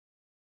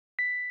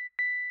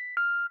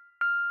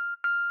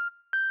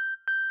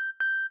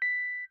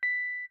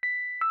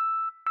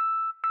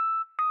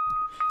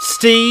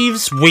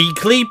Steve's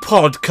Weekly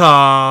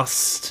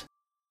Podcast.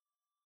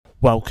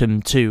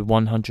 Welcome to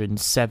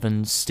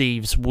 107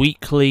 Steve's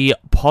Weekly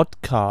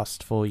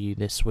Podcast for you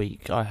this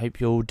week. I hope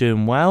you're all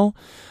doing well.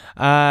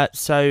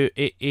 So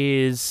it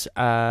is,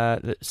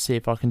 let's see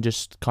if I can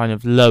just kind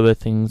of lower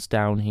things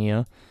down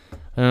here. I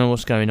don't know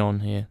what's going on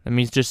here. Let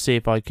me just see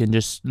if I can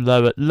just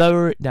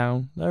lower it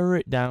down a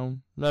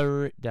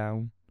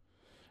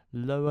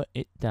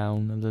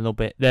little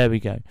bit. There we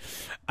go.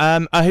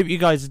 I hope you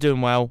guys are doing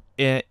well.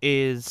 It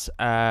is,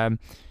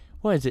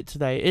 what is it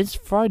today? It's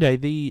Friday,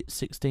 the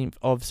 16th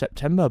of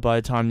September by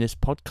the time this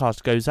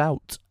podcast goes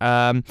out.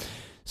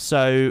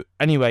 So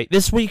anyway,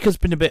 this week has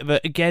been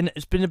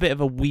it's been a bit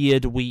of a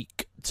weird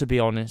week, to be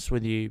honest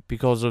with you,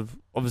 because of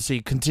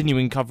obviously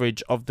continuing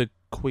coverage of the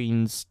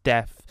Queen's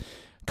death.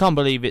 Can't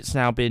believe it's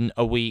now been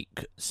a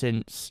week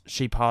since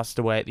she passed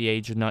away at the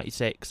age of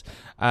 96.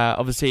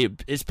 Obviously,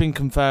 it's been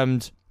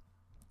confirmed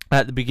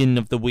at the beginning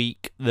of the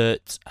week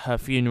that her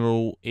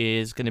funeral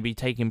is going to be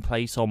taking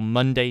place on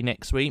Monday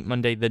next week,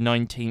 Monday the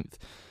 19th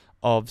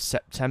of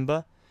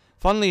September.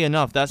 Funnily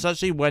enough, that's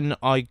actually when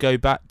I go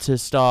back to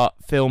start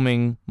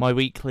filming my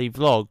weekly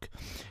vlog,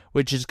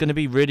 which is going to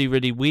be really,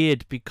 really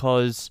weird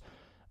because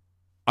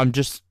I'm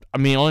just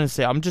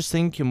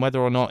thinking whether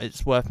or not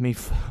it's worth me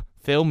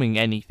filming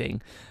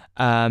anything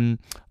on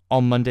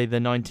Monday the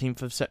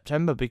 19th of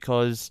September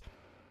because,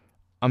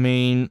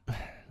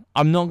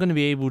 I'm not going to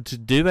be able to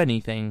do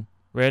anything,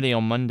 really,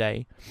 on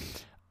Monday,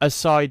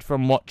 aside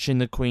from watching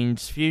the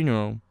Queen's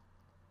funeral.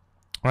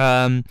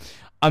 I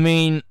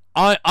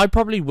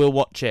probably will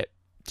watch it,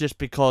 just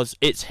because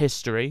it's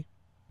history,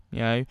 you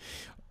know.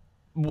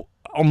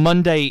 On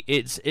Monday,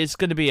 it's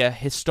going to be a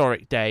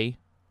historic day,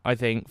 I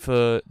think,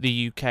 for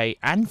the UK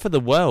and for the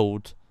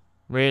world,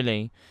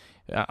 really.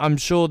 I'm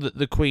sure that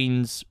the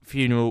Queen's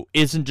funeral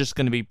isn't just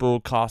going to be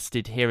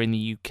broadcasted here in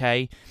the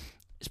UK.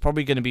 It's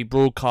probably going to be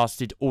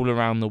broadcasted all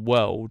around the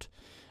world.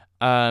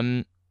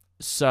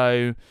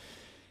 So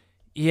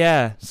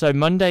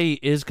Monday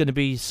is going to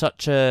be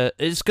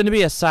it's going to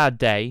be a sad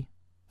day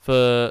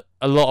for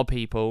a lot of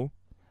people,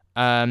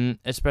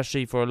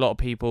 especially for a lot of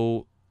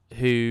people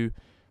who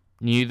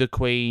knew the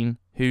Queen,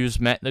 who's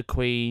met the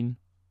Queen,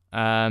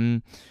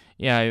 and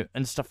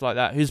stuff like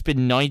that, who's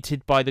been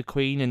knighted by the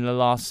Queen in the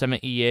last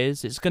 70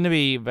 years. It's going to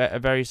be a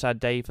very sad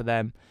day for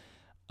them.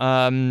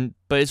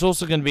 But it's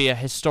also going to be a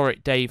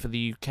historic day for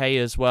the UK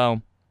as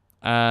well,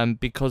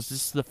 because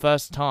this is the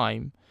first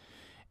time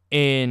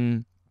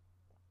in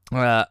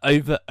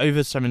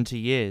over 70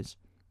 years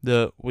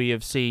that we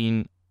have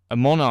seen a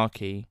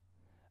monarchy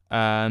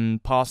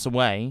pass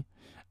away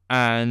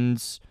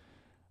and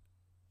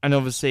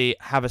obviously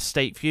have a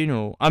state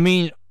funeral.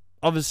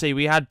 Obviously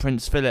we had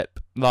Prince Philip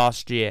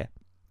last year,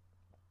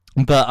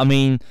 but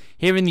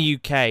here in the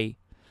UK,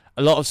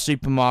 a lot of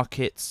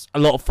supermarkets, a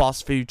lot of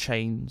fast food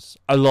chains,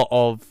 a lot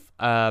of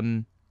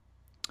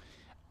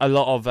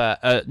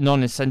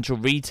non-essential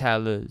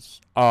retailers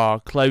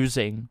are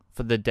closing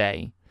for the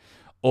day,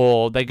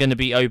 or they're going to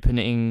be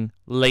opening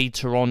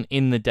later on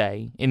in the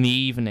day, in the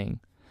evening,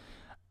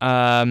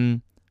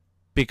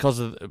 because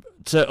of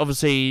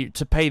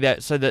to pay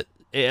that, so that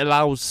it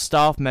allows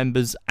staff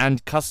members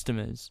and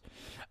customers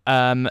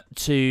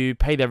to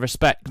pay their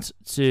respect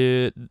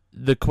to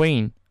the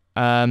Queen.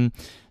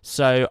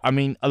 So, a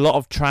lot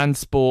of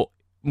transport,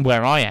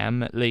 where I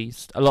am at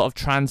least, a lot of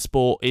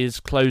transport is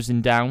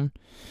closing down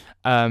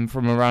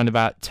from around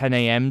about 10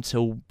 a.m.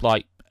 till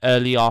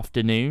early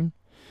afternoon,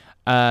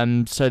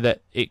 so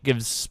that it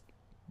gives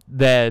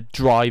their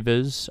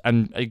drivers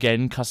and,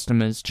 again,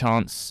 customers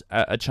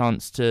a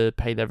chance to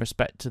pay their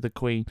respect to the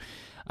Queen.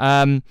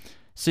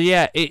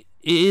 It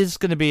is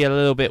going to be a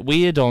little bit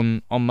weird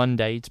on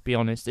Monday, to be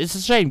honest. It's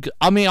a shame.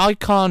 I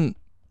can't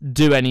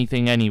do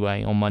anything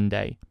anyway on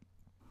Monday.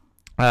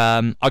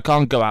 I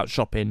can't go out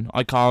shopping.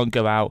 I can't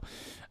go out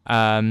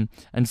and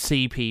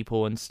see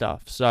people and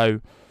stuff. So,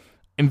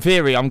 in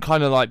theory, I'm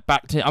kind of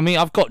back to...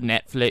 I've got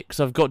Netflix,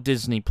 I've got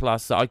Disney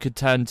Plus that I could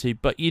turn to.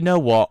 But you know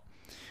what?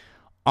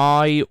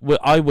 I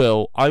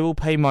will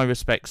pay my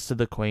respects to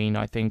the Queen,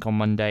 I think, on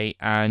Monday,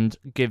 and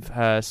give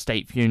her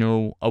state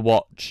funeral a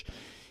watch.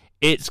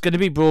 It's going to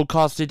be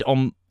broadcasted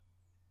on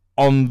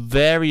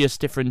various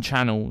different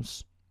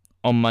channels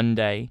on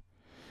Monday,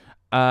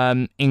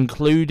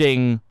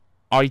 including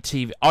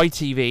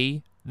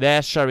ITV.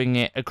 They're showing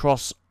it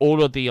across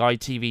all of the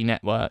ITV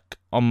network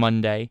on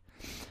Monday.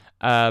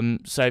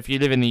 So if you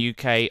live in the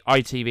UK,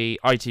 ITV,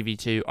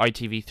 ITV2,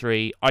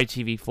 ITV3,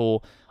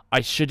 ITV4,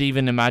 I should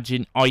even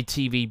imagine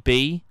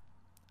ITVB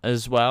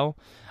as well,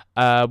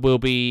 will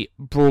be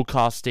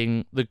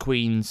broadcasting the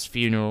Queen's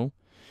funeral.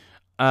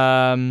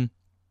 And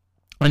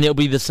it'll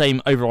be the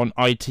same over on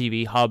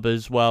ITV Hub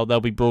as well.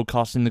 They'll be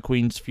broadcasting the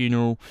Queen's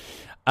funeral.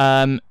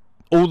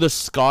 All the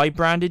Sky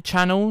branded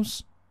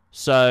channels.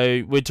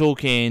 So we're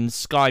talking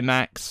Sky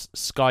Max,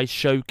 Sky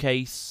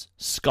Showcase,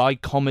 Sky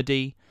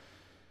Comedy.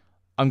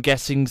 I'm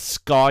guessing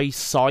Sky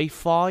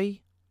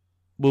Sci-Fi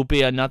will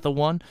be another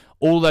one.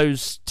 All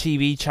those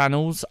TV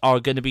channels are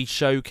going to be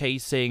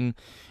showcasing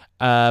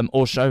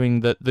or showing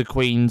the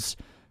Queen's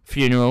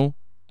funeral.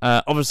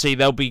 Obviously,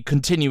 there'll be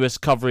continuous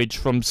coverage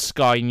from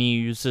Sky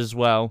News as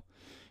well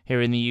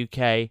here in the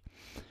UK.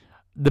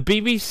 The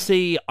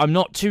BBC, I'm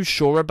not too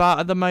sure about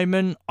at the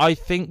moment. I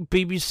think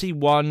BBC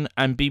One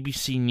and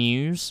BBC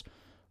News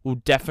will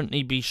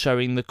definitely be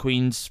showing the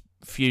Queen's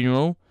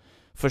funeral,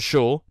 for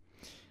sure.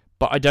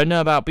 But I don't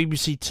know about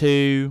BBC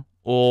Two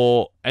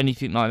or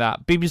anything like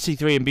that. BBC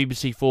Three and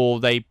BBC Four,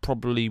 they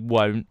probably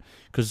won't,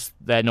 because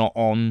they're not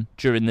on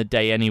during the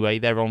day anyway.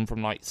 They're on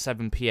from like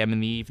 7 PM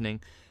in the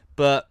evening.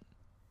 But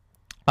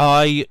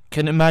I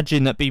can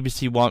imagine that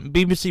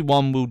BBC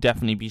One will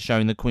definitely be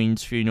showing the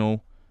Queen's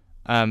funeral,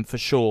 for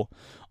sure,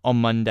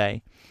 on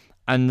Monday.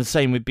 And the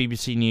same with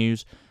BBC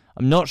News.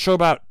 I'm not sure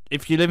about,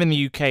 if you live in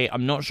the UK,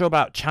 I'm not sure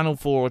about Channel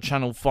 4 or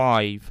Channel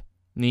 5,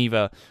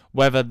 neither,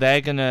 whether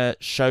they're going to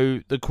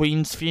show the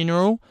Queen's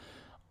funeral,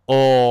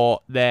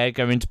 or they're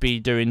going to be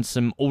doing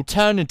some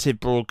alternative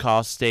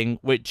broadcasting,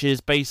 which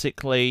is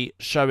basically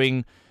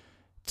showing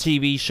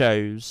TV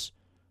shows,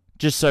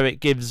 just so it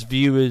gives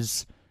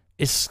viewers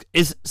is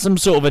some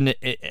sort of an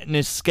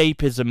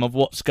escapism of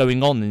what's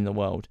going on in the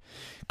world.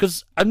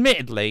 Because,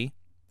 admittedly,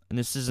 and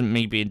this isn't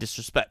me being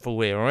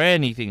disrespectful here or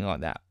anything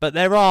like that, but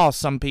there are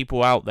some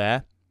people out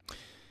there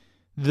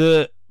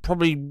that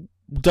probably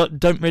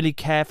don't really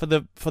care for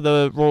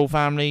the royal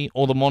family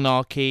or the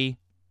monarchy,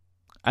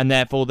 and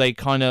therefore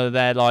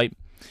they're like,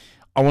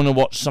 I want to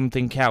watch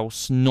something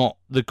else, not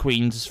the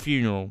Queen's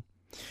funeral.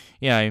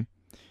 You know,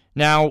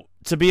 now,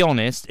 to be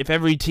honest, if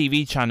every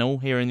TV channel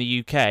here in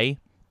the UK,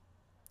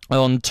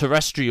 on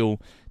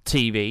terrestrial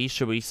TV,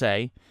 shall we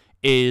say,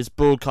 is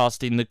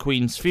broadcasting the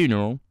Queen's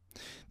funeral,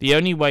 the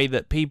only way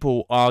that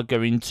people are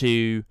going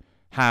to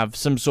have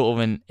some sort of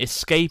an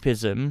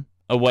escapism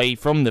away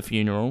from the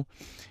funeral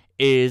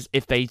is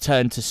if they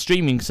turn to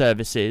streaming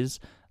services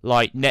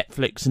like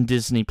Netflix and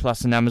Disney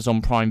Plus and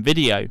Amazon Prime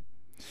Video.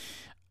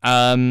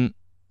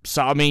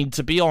 So, I mean,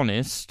 to be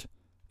honest,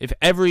 if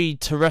every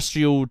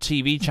terrestrial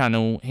TV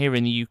channel here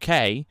in the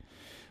UK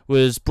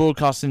was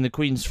broadcasting the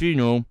Queen's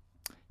funeral,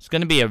 it's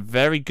going to be a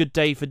very good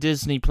day for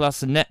Disney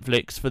Plus and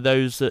Netflix for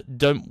those that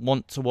don't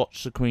want to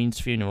watch the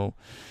Queen's funeral.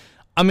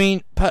 I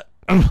mean,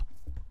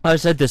 I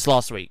said this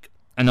last week,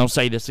 and I'll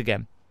say this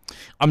again.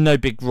 I'm no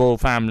big royal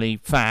family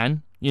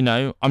fan, you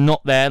know. I'm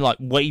not there, like,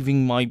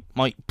 waving my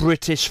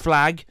British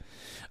flag,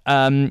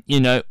 you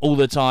know, all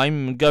the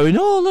time, and going,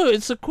 oh, look,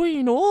 it's the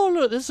Queen, or oh,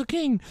 look, there's the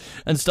King,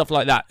 and stuff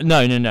like that.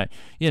 No. You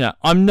know,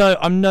 I'm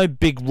no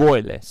big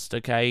royalist,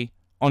 okay?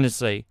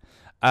 Honestly.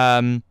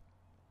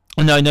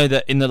 And I know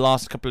that in the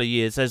last couple of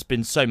years there's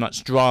been so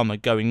much drama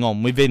going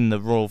on within the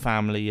royal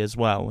family as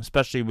well,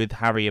 especially with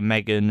Harry and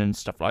Meghan and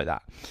stuff like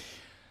that.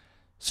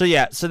 So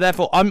yeah, so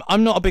therefore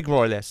I'm not a big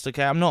royalist,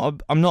 okay? I'm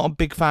not a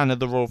big fan of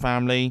the royal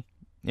family.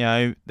 You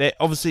know,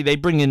 they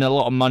bring in a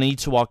lot of money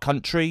to our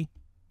country,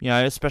 you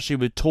know, especially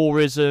with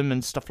tourism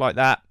and stuff like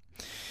that.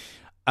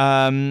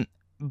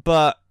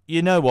 But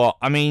you know what?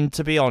 I mean,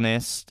 to be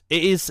honest,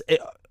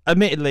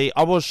 admittedly,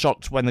 I was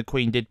shocked when the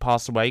Queen did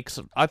pass away,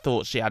 because I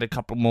thought she had a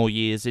couple more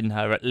years in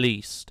her at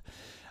least.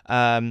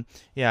 You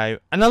know,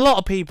 and a lot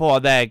of people are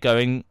there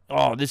going,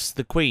 oh, this is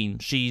the Queen,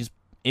 she's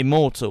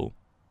immortal.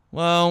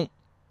 Well,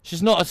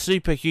 she's not a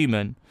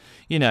superhuman.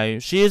 You know,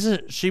 she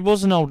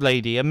was an old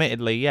lady,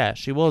 admittedly, yeah.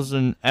 She was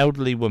an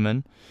elderly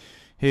woman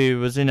who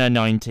was in her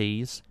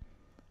 90s.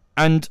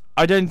 And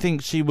I don't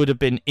think she would have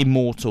been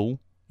immortal,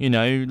 you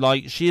know,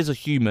 like, she is a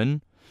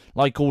human,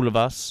 like all of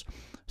us.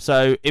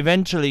 So,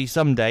 eventually,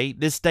 someday,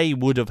 this day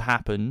would have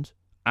happened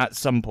at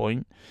some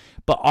point.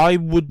 But I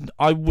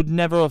would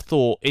never have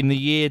thought in the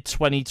year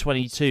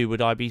 2022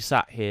 would I be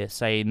sat here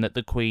saying that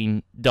the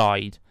Queen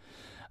died.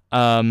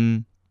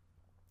 You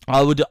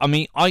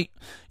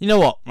know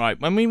what, right,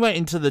 when we went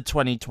into the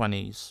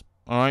 2020s,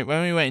 alright,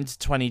 when we went into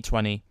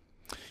 2020,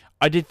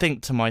 I did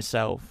think to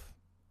myself,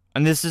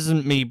 and this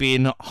isn't me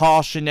being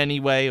harsh in any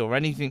way or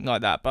anything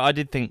like that, but I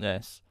did think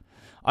this.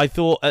 I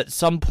thought at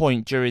some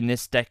point during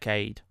this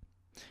decade,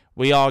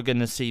 we are going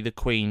to see the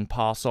Queen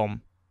pass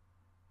on.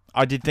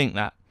 I did think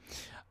that.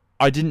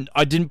 I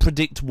didn't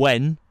predict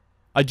when.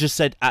 I just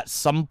said at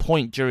some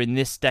point during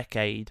this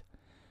decade,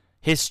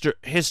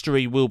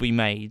 history will be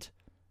made,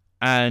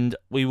 and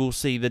we will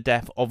see the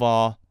death of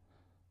our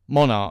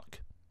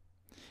monarch.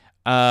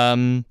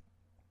 And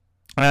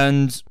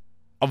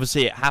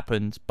obviously it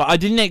happened, but I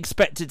didn't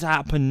expect it to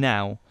happen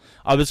now.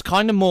 I was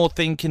kind of more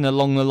thinking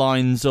along the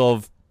lines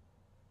of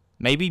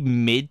maybe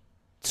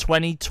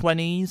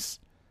mid-2020s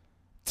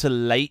to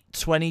late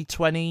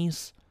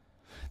 2020s.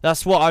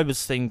 That's what I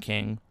was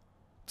thinking,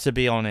 to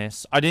be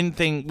honest. I didn't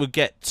think we'd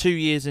get 2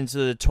 years into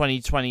the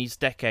 2020s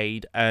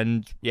decade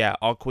and, yeah,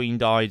 our Queen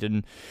died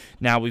and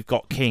now we've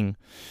got King.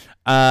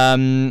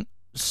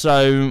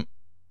 So,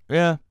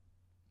 yeah,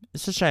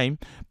 it's a shame.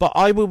 But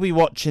I will be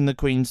watching the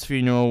Queen's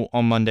funeral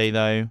on Monday,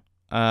 though.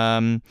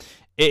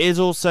 It's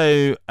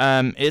also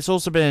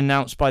been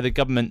announced by the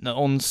government that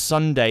on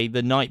Sunday,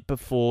 the night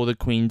before the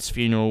Queen's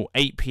funeral,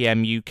 8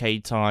 PM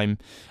UK time,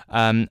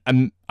 I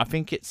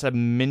think it's a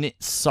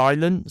minute's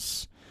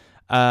silence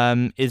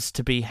is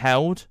to be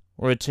held,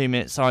 or a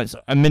 2-minute silence,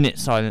 a minute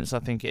silence, I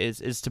think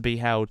it is to be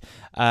held,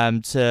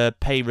 to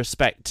pay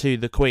respect to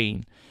the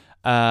Queen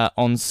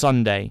on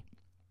Sunday.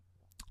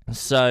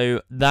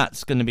 So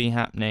that's going to be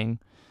happening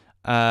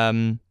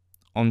on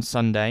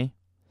Sunday.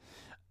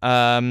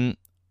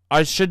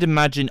 I should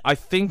imagine, I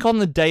think on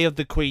the day of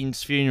the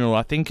Queen's funeral,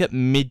 I think at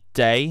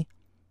midday,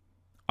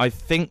 I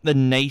think the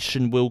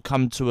nation will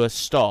come to a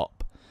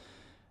stop.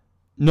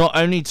 Not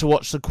only to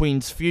watch the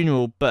Queen's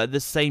funeral, but at the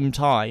same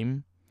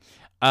time,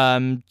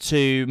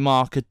 to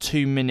mark a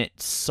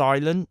 2-minute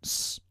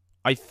silence.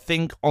 I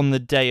think on the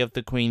day of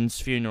the Queen's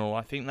funeral.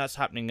 I think that's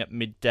happening at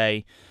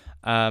midday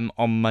on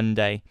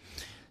Monday.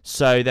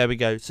 So there we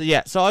go. So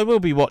yeah, so I will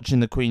be watching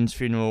the Queen's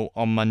funeral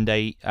on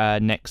Monday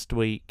next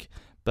week,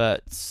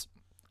 but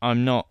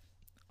I'm not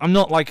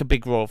like a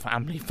big royal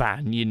family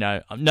fan, you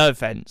know. No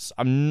offense,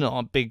 I'm not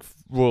a big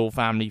royal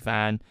family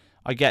fan.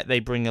 I get they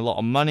bring a lot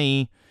of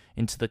money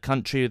into the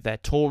country with their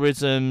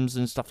tourisms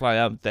and stuff like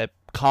that, their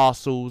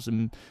castles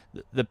and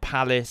the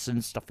palace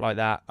and stuff like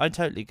that. I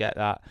totally get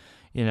that,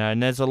 you know.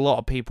 And there's a lot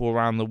of people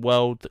around the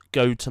world that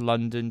go to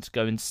London to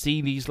go and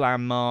see these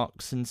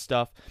landmarks and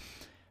stuff.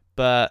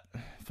 But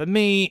for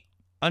me,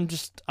 I'm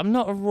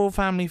not a royal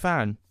family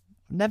fan.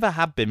 Never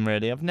have been,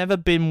 really. I've never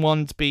been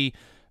one to be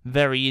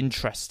very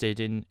interested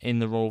in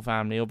the royal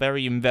family or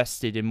very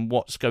invested in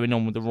what's going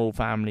on with the royal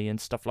family and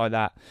stuff like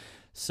that.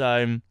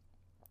 So,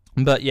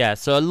 but yeah,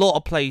 so a lot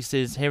of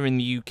places here in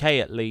the UK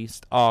at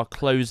least are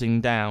closing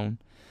down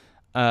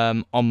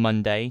on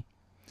Monday.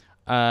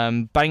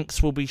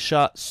 Banks will be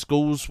shut,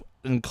 schools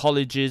and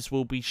colleges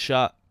will be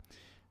shut,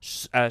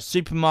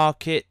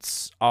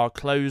 supermarkets are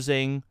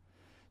closing.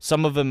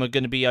 Some of them are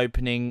going to be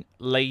opening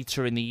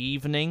later in the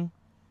evening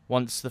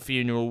once the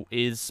funeral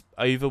is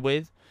over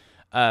with.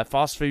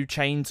 Fast food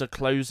chains are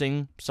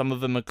closing. Some of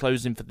them are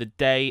closing for the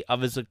day.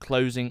 Others are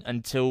closing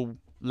until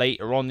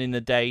later on in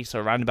the day. So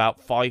around about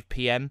 5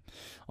 p.m.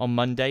 on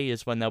Monday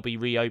is when they'll be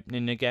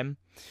reopening again.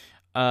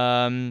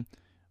 What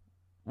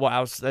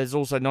else? There's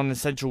also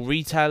non-essential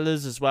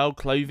retailers as well.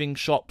 Clothing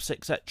shops,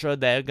 etc.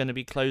 They're going to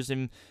be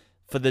closing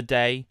for the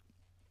day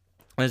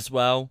as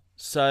well.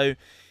 So,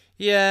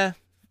 yeah,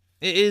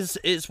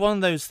 it's one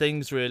of those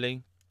things,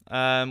 really.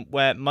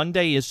 Where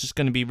Monday is just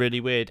going to be really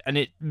weird. And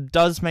it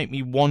does make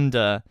me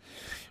wonder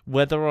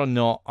whether or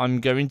not I'm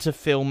going to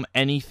film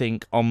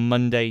anything on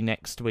Monday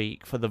next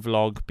week for the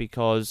vlog.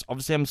 Because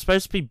obviously I'm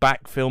supposed to be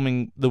back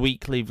filming the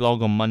weekly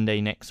vlog on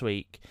Monday next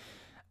week.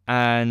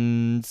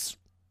 And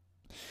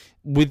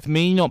with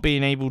me not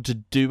being able to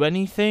do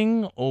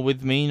anything, or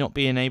with me not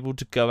being able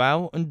to go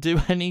out and do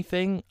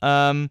anything,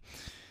 I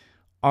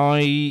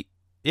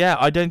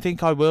don't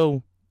think I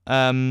will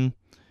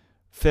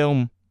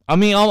film. I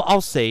mean,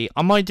 I'll see.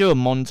 I might do a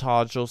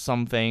montage or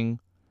something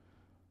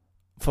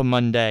for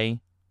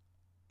Monday,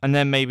 and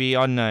then maybe,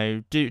 I don't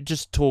know,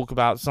 just talk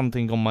about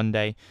something on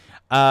Monday.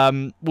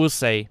 We'll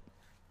see.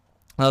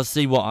 I'll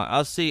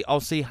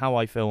see how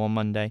I feel on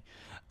Monday.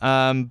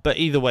 But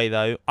either way,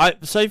 though,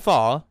 so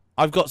far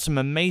I've got some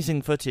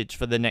amazing footage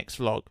for the next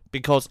vlog,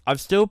 because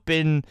I've still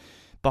been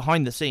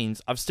behind the scenes.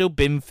 I've still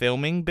been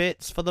filming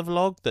bits for the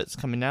vlog that's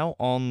coming out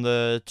on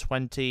the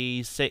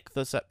 26th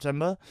of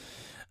September.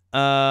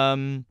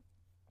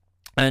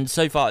 And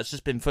so far it's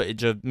just been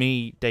footage of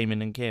me,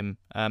 Damon and Kim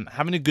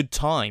having a good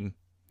time.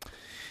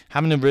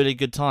 Having a really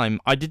good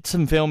time. I did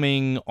some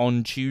filming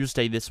on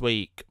Tuesday this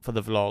week for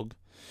the vlog,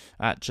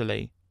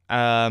 actually.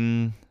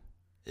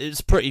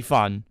 It's pretty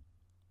fun.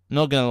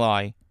 Not gonna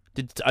lie.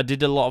 I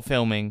did a lot of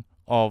filming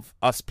of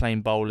us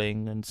playing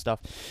bowling and stuff.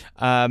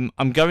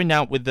 I'm going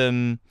out with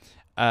them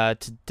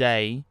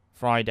today,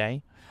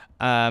 Friday,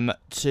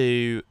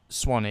 to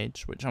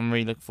Swanage, which I'm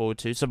really looking forward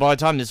to. So by the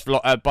time this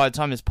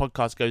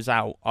podcast goes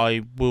out,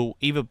 I will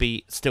either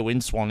be still in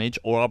Swanage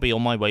or I'll be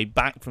on my way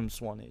back from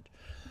Swanage.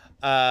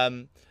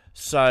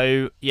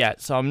 So yeah,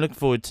 so I'm looking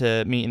forward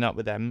to meeting up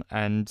with them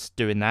and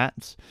doing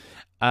that.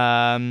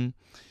 And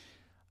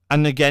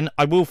again,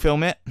 I will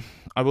film it.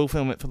 I will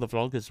film it for the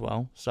vlog as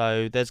well.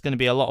 So there's going to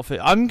be a lot of it.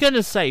 I'm going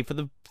to say for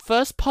the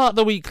first part of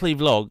the weekly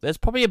vlog, there's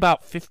probably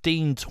about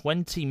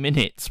 15-20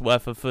 minutes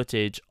worth of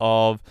footage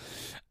of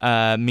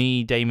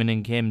me, Damon,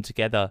 and Kim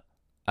together.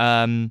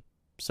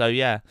 So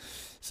yeah.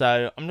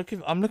 So I'm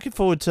looking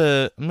forward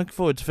to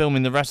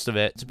filming the rest of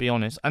it, to be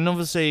honest. And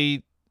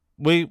obviously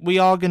we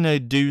are going to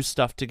do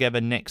stuff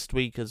together next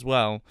week as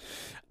well.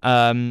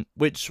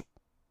 Which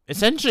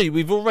essentially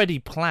we've already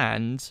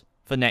planned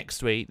for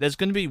next week. There's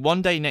going to be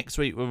one day next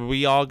week where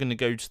we are going to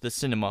go to the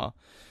cinema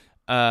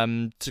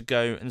to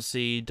go and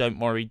see Don't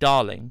Worry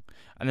Darling,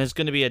 and there's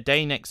going to be a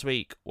day next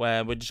week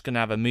where we're just going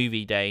to have a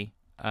movie day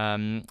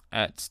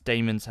at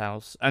Damon's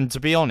house. And to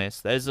be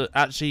honest, there's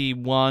actually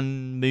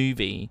one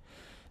movie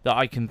that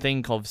I can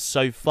think of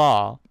so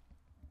far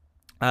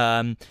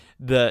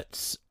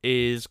that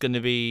is going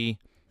to be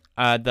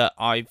that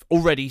I've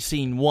already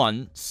seen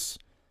once,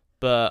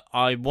 but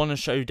I want to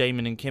show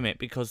Damon and Kim it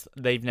because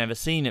they've never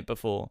seen it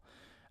before.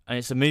 And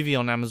it's a movie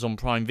on Amazon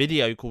Prime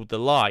Video called The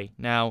Lie.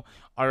 Now,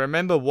 I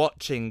remember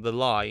watching The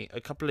Lie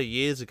a couple of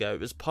years ago. It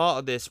was part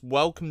of this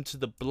Welcome to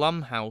the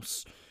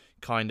Blumhouse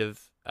kind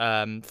of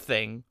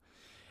thing.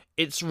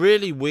 It's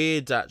really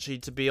weird, actually,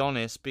 to be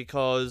honest,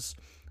 because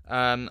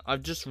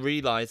I've just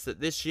realised that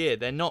this year,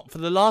 they're not, for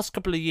the last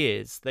couple of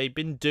years, they've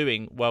been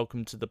doing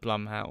Welcome to the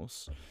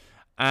Blumhouse,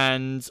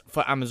 and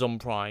for Amazon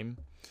Prime,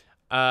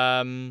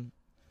 and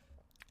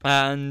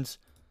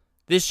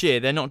this year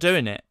they're not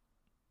doing it,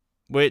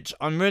 which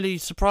I'm really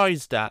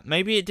surprised at.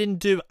 Maybe it didn't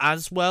do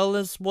as well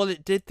as what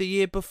it did the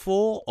year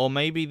before, or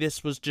maybe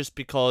this was just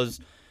because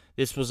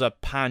this was a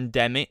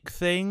pandemic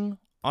thing.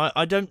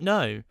 I don't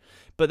know.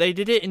 But they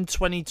did it in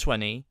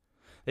 2020.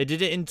 They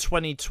did it in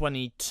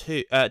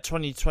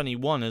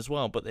 2021 as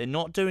well, but they're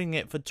not doing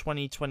it for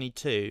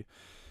 2022.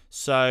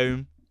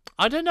 So,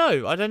 I don't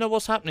know. I don't know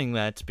what's happening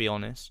there, to be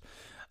honest.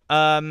 So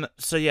I'm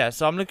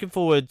looking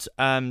forward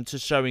to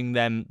showing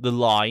them The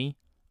Lie,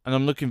 and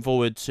I'm looking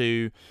forward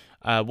to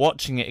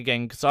watching it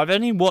again, because I've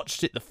only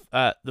watched it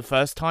the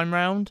first time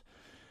round.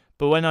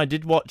 But when I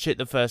did watch it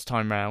the first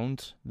time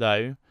round,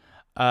 though,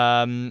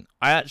 I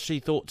actually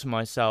thought to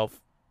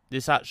myself,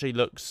 this actually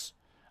looks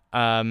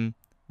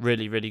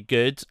really, really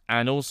good.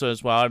 And also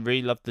as well, I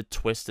really love the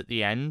twist at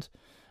the end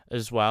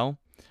as well.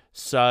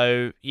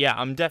 So yeah,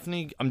 I'm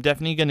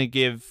definitely gonna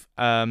give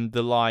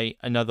The Lie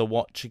another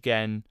watch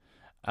again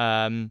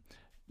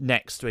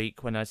next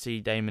week when I see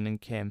Damon and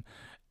Kim.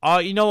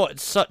 You know what?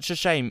 It's such a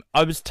shame.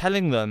 I was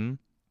telling them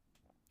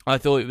I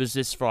thought it was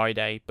this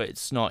Friday, but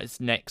it's not. It's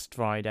next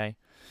Friday.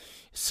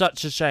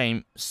 Such a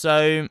shame.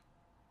 So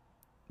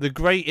The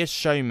Greatest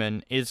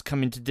Showman is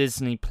coming to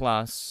Disney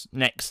Plus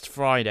next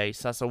Friday,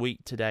 so that's a week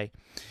today.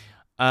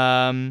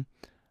 And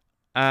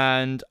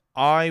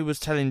I was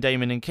telling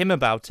Damon and Kim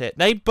about it.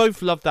 They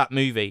both love that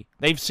movie.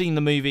 They've seen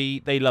the movie.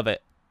 They love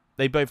it.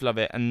 They both love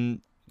it.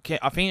 And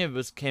I think it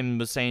was Kim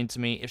was saying to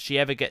me, if she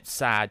ever gets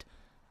sad,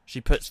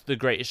 she puts The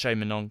Greatest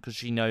Showman on because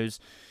she knows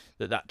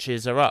that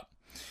cheers her up.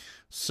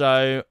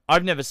 So,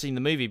 I've never seen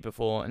the movie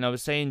before. And I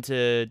was saying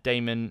to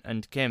Damon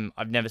and Kim,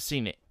 I've never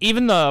seen it.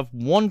 Even though I've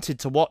wanted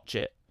to watch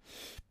it,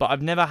 but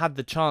I've never had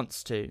the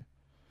chance to.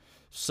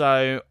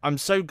 So, I'm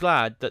so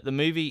glad that the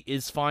movie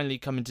is finally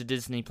coming to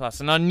Disney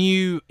Plus. And I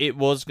knew it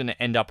was going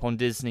to end up on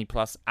Disney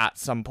Plus at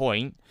some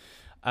point,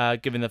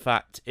 given the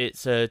fact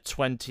it's a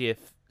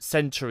 20th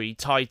century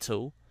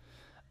title.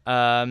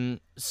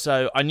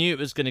 So, I knew it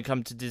was going to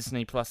come to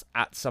Disney Plus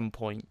at some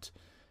point,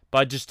 but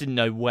I just didn't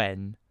know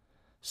when.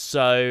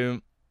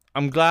 So,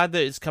 I'm glad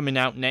that it's coming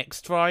out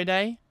next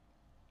Friday,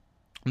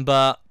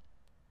 but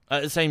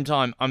at the same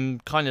time, I'm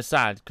kind of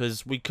sad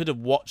because we could have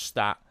watched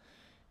that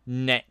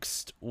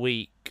next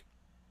week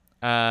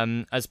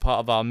as part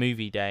of our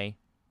movie day,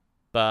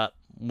 but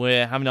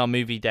we're having our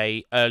movie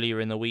day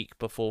earlier in the week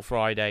before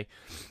Friday,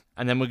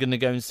 and then we're going to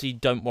go and see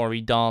Don't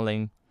Worry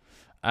Darling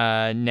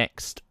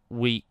next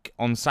week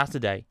on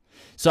Saturday.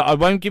 So I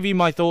won't give you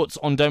my thoughts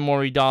on Don't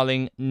Worry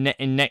Darling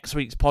in next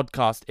week's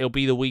podcast. It'll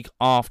be the week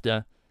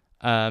after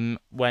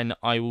when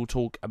I will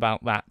talk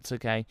about that,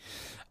 okay?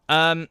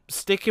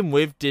 Sticking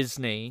with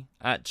Disney,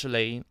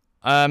 actually.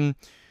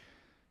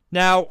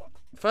 Now,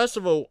 first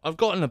of all, I've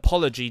got an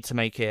apology to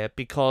make here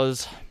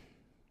because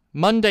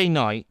Monday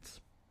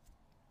night,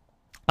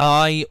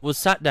 I was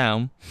sat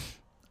down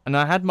and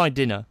I had my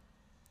dinner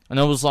and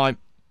I was like,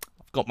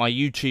 I've got my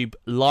YouTube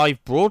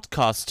live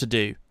broadcast to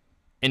do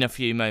in a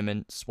few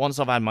moments once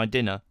I've had my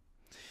dinner.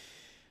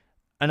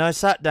 And I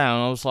sat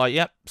down, I was like,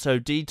 yep, so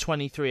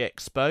D23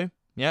 Expo,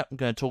 yep, I'm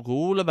going to talk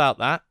all about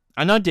that.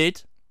 And I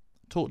did.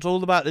 Talked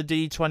all about the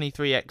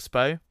D23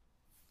 Expo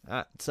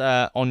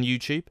on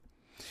YouTube.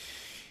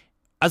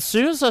 As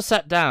soon as I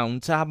sat down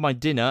to have my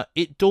dinner,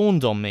 it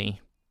dawned on me.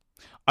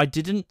 I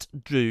didn't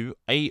do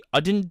a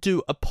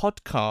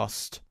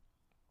podcast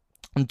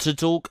to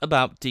talk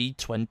about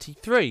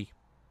D23.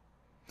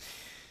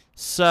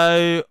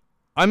 So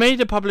I made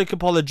a public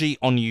apology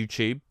on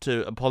YouTube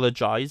to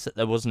apologise that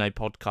there was no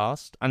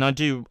podcast, and I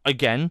do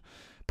again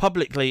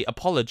publicly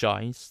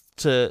apologise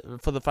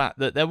for the fact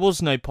that there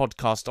was no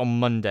podcast on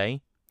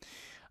Monday.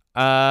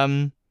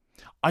 I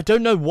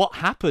don't know what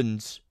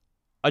happened.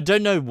 I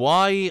don't know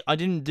why I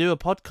didn't do a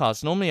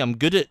podcast. Normally I'm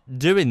good at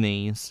doing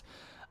these.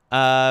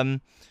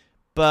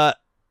 But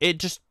it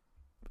just,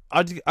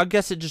 I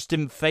guess it just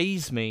didn't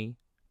faze me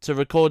to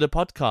record a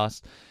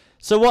podcast.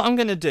 So what I'm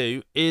going to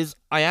do is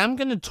I am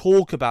going to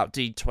talk about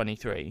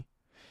D23,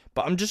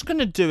 but I'm just going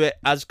to do it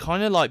as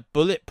kind of like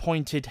bullet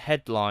pointed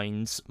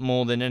headlines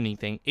more than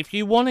anything. If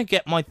you want to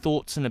get my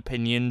thoughts and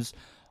opinions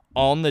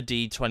on the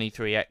D23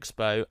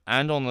 Expo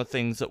and on the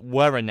things that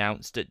were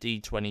announced at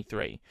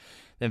D23,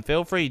 then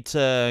feel free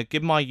to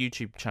give my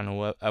YouTube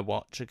channel a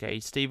watch, okay?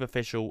 Steve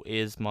Official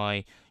is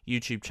my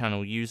YouTube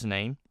channel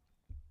username.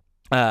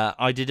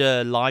 I did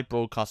a live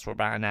broadcast for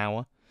about an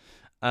hour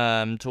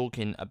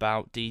talking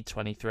about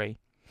D23.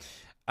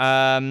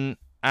 And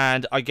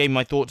I gave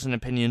my thoughts and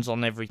opinions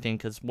on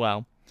everything as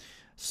well.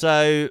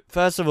 So,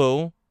 first of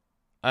all,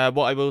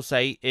 what I will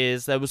say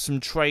is there were some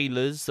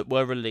trailers that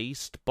were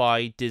released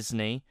by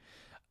Disney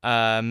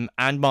and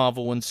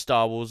Marvel and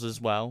Star Wars as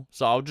well.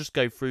 So I'll just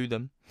go through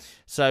them.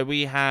 So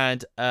we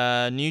had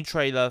a new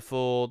trailer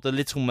for The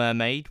Little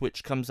Mermaid,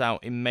 which comes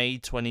out in May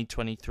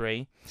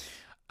 2023.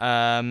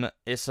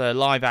 It's a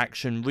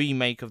live-action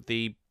remake of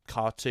the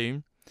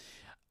cartoon.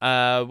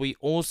 We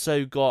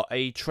also got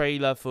a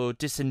trailer for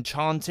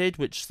Disenchanted,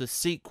 which is the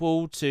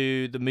sequel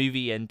to the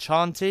movie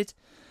Enchanted,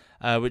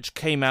 which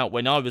came out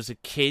when I was a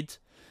kid.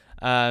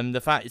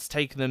 The fact it's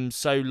taken them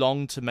so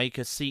long to make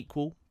a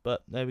sequel,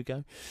 but there we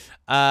go.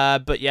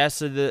 But yeah,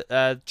 so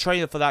the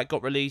trailer for that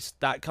got released.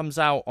 That comes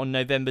out on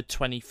November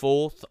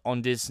 24th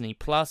on Disney+.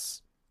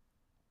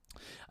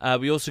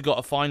 We also got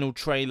a final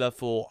trailer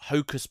for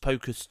Hocus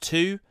Pocus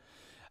 2,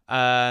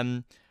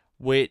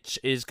 which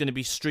is going to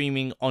be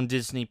streaming on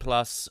Disney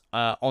Plus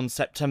on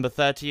September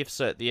 30th,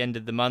 so at the end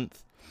of the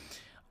month.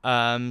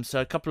 So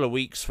a couple of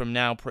weeks from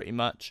now, pretty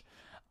much.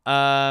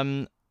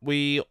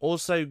 We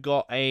also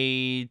got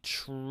a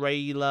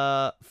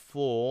trailer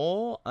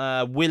for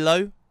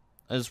Willow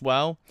as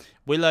well.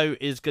 Willow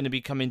is going to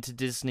be coming to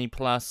Disney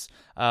Plus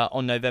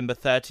on November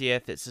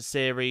 30th. It's a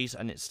series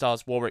and it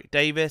stars Warwick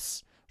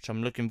Davis, which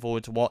I'm looking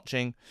forward to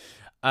watching.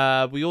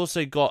 We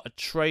also got a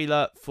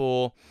trailer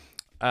for...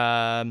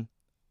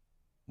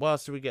 what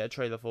else did we get a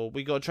trailer for?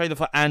 We got a trailer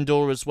for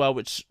Andor as well,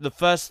 which the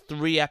first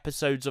 3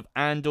 episodes of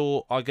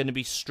Andor are going to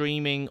be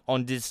streaming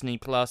on Disney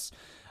Plus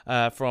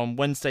from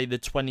Wednesday the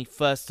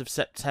 21st of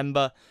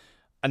September.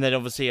 And then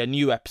obviously a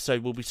new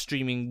episode will be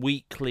streaming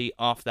weekly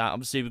after that.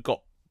 Obviously we've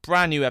got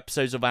brand new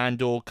episodes of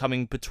Andor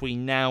coming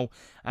between now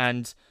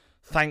and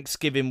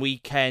Thanksgiving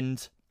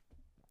weekend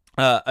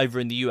over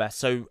in the US.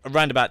 So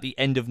around about the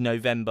end of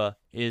November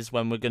is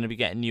when we're going to be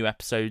getting new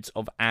episodes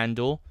of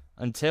Andor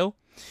until...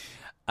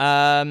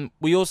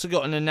 we also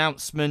got an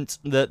announcement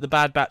that The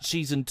Bad Batch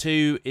Season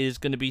 2 is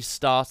going to be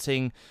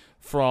starting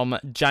from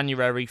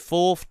January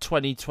 4th,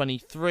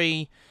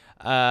 2023.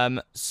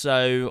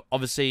 So,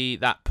 obviously,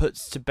 that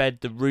puts to bed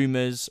the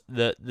rumours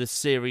that the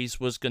series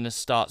was going to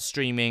start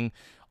streaming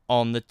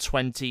on the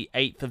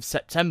 28th of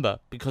September.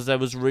 Because there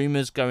was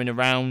rumours going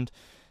around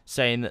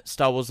saying that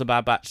Star Wars The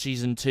Bad Batch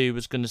Season 2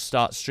 was going to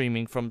start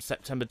streaming from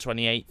September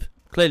 28th.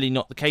 Clearly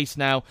not the case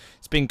now.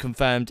 It's been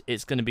confirmed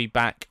it's going to be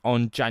back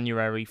on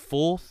January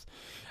 4th.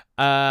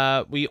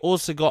 We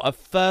also got a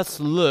first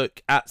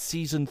look at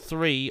Season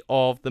 3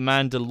 of The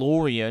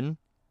Mandalorian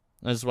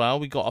as well.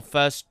 We got a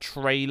first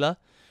trailer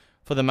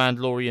for The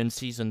Mandalorian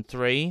Season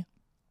 3,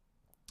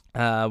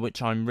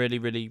 which I'm really,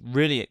 really,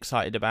 really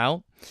excited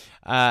about.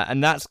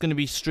 And that's going to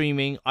be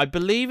streaming. I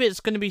believe it's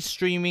going to be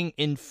streaming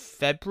in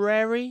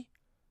February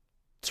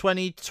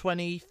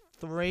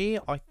 2023,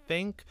 I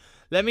think.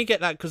 Let me get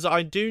that, because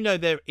I do know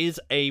there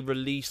is a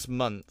release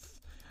month.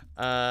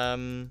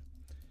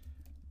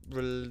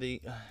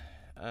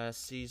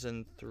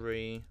 Season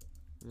 3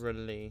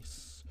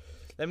 release.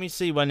 Let me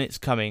see when it's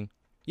coming.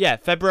 Yeah,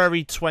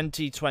 February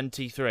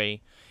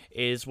 2023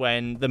 is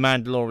when The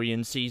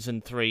Mandalorian Season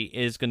 3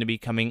 is going to be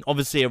coming.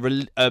 Obviously,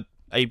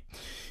 a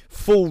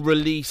full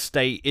release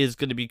date is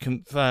going to be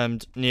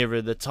confirmed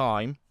nearer the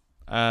time.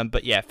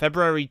 But yeah,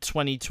 February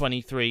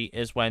 2023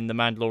 is when The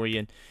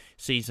Mandalorian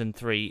Season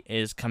 3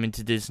 is coming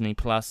to Disney+.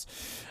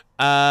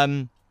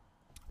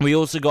 We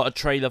also got a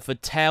trailer for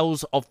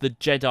Tales of the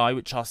Jedi,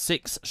 which are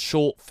 6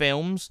 short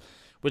films,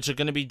 which are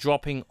going to be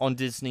dropping on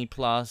Disney+,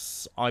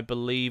 I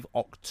believe,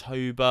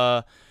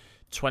 October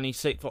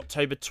 26th,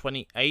 October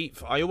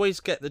 28th. I always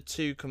get the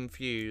two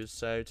confused.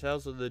 So,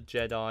 Tales of the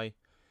Jedi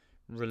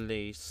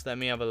release. Let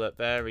me have a look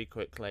very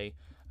quickly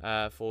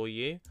for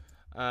you.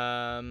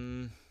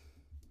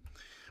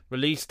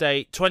 Release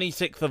date,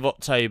 26th of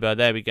October.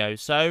 There we go.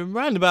 So,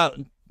 round about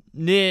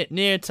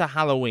near to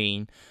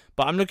Halloween.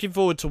 But I'm looking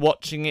forward to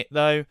watching it,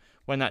 though,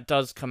 when that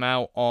does come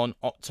out on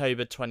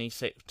October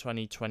 26th,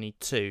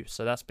 2022.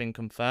 So, that's been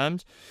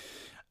confirmed.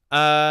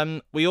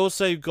 We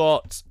also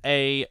got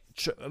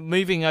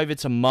moving over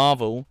to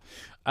Marvel,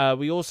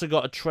 we also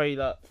got a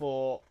trailer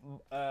for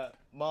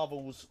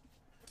Marvel's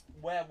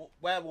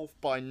Werewolf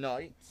by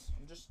Night.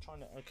 I'm just trying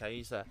to... Okay,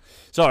 he's there.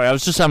 Sorry, I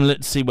was just having a look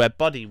to see where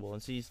Buddy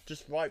was. He's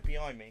just right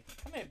behind me.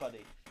 Come here,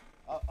 Buddy.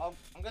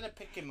 I'm going to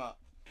pick him up.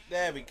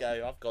 There we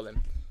go. I've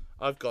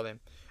got him.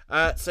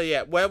 So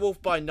yeah,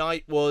 Werewolf by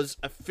Night was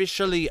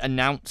officially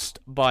announced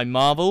by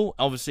Marvel.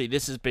 Obviously,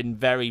 this has been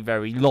very,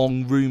 very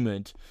long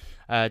rumoured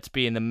to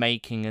be in the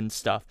making and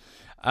stuff.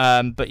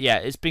 But yeah,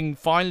 it's been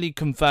finally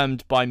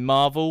confirmed by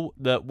Marvel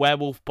that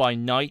Werewolf by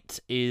Night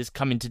is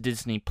coming to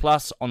Disney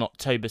Plus on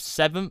October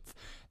 7th.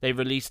 They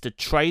released a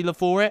trailer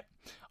for it.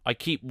 I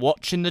keep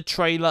watching the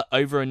trailer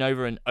over and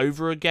over and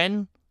over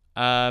again,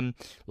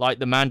 like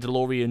The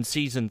Mandalorian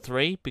Season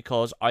 3,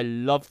 because I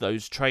love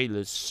those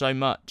trailers so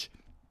much.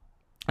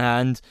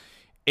 And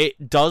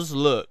it does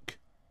look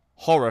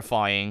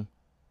horrifying.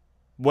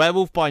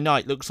 Werewolf by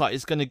Night looks like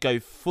it's going to go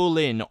full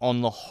in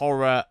on the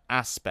horror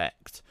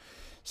aspect.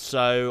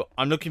 So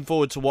I'm looking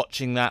forward to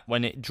watching that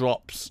when it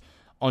drops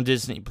on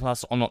Disney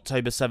Plus on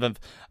October 7th.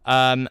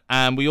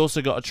 And we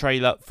also got a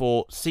trailer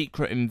for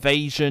Secret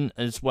Invasion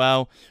as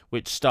well,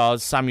 which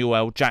stars Samuel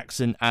L.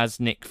 Jackson as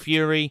Nick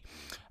Fury.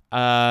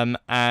 and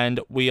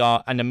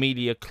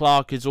Emilia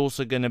Clarke is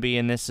also going to be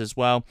in this as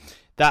well.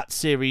 That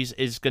series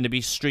is going to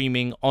be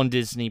streaming on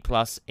Disney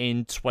Plus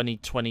in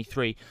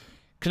 2023.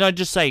 Can I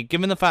just say,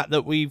 given the fact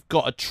that we've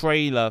got a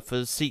trailer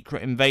for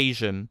Secret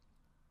Invasion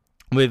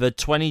with a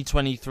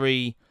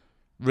 2023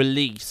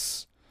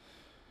 release,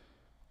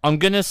 I'm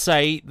going to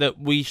say that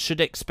we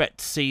should expect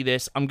to see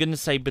this, I'm going to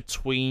say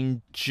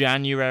between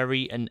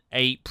January and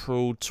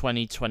April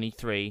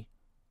 2023.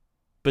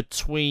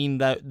 Between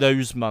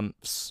those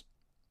months,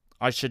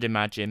 I should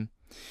imagine.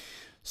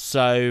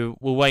 So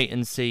we'll wait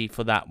and see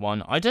for that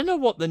one. I don't know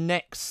what the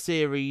next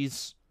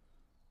series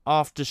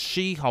after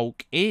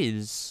She-Hulk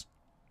is.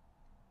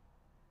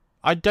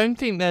 I don't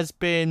think there's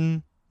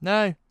been...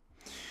 No.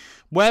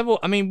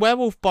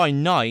 Werewolf by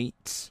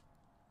Night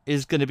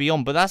is going to be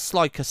on, but that's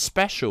like a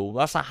special.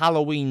 That's a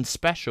Halloween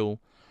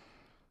special.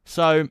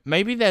 So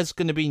maybe there's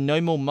going to be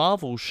no more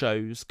Marvel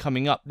shows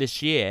coming up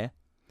this year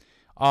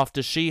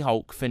after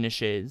She-Hulk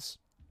finishes.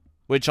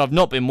 Which I've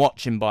not been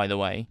watching, by the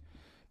way.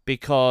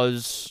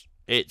 Because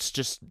it's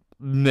just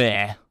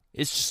meh.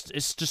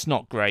 It's just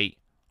not great.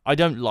 I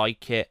don't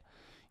like it.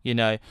 You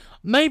know,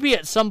 maybe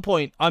at some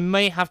point I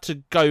may have to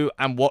go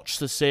and watch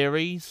the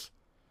series,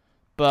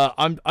 but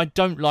I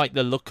don't like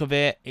the look of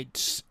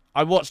it.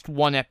 I watched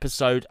one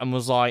episode and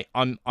was like,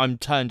 I'm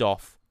turned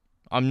off.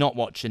 I'm not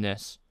watching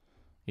this.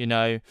 You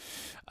know,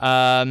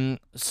 and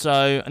this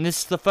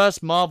is the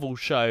first Marvel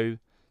show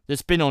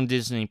that's been on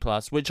Disney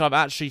Plus, which I've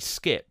actually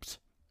skipped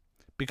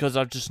because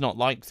I've just not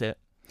liked it.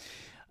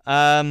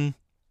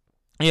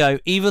 You know,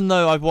 even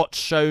though I've watched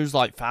shows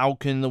like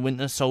Falcon, the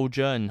Winter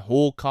Soldier, and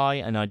Hawkeye,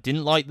 and I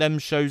didn't like them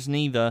shows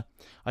neither,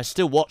 I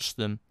still watched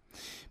them.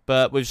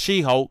 But with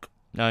She-Hulk,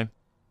 no,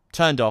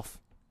 turned off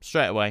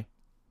straight away.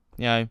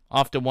 You know,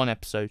 after one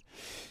episode.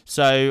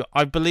 So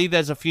I believe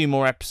there's a few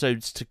more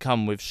episodes to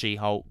come with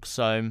She-Hulk.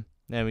 So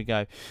there we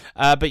go.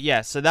 But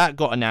yeah, so that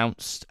got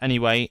announced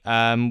anyway.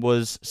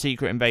 Was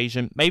Secret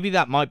Invasion. Maybe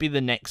that might be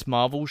the next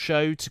Marvel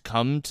show to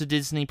come to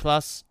Disney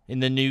Plus in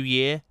the new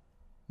year.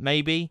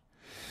 Maybe.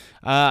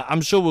 I'm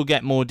sure we'll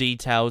get more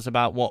details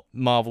about what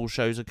Marvel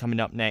shows are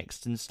coming up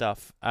next and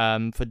stuff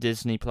for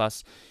Disney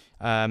Plus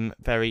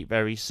very,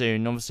 very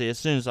soon. Obviously, as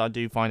soon as I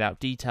do find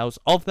out details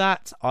of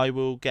that, I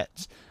will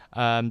get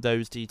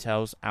those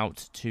details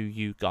out to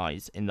you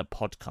guys in the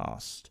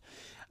podcast.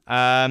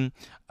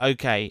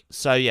 Okay,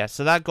 so yeah,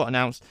 so that got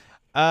announced.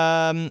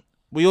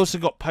 We also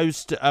got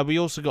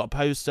a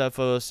poster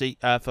for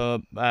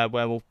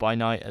Werewolf by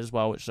Night as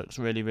well, which looks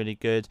really, really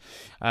good.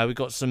 We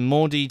got some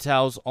more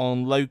details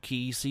on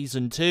Loki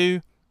Season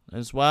 2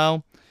 as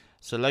well.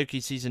 So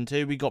Loki Season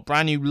 2, we got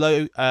brand new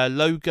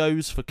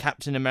logos for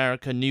Captain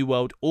America New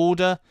World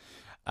Order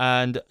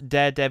and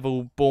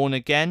Daredevil Born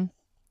Again.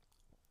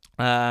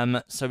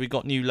 So we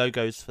got new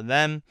logos for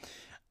them.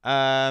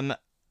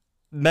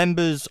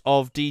 Members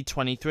of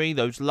D23,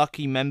 those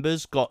lucky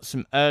members, got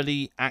some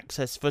early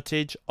access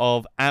footage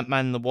of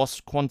Ant-Man and the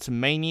Wasp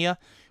Quantumania,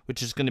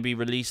 which is going to be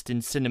released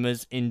in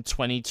cinemas in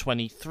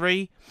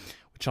 2023,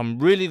 which I'm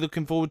really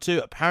looking forward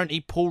to.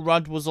 Apparently, Paul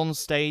Rudd was on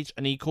stage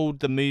and he called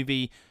the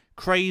movie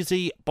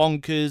crazy,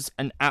 bonkers,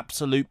 and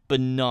absolute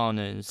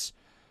bananas.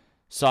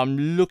 So I'm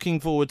looking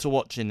forward to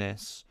watching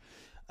this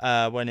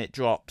when it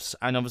drops.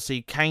 And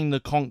obviously Kang the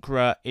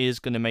Conqueror is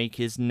going to make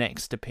his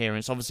next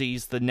appearance. Obviously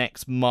he's the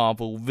next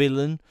Marvel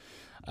villain,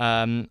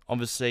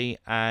 obviously,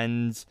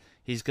 and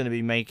he's going to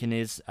be making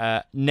his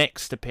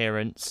next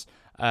appearance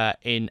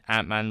in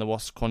Ant-Man the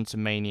Wasp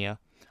Quantumania.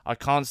 I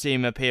can't see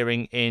him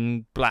appearing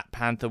in Black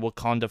Panther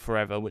Wakanda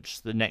Forever, which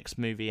is the next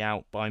movie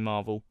out by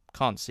Marvel.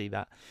 Can't see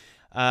that.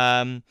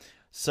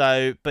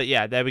 But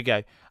yeah, there we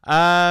go.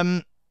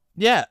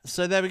 Yeah,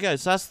 so there we go.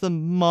 So that's the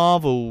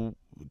Marvel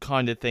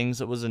kind of things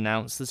that was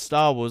announced. The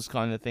Star Wars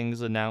kind of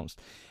things announced.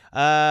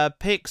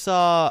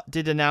 Pixar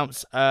did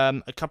announce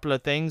a couple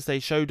of things. They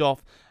showed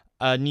off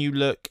a new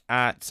look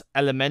at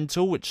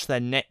Elemental, which is their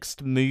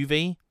next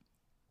movie,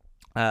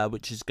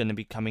 which is going to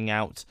be coming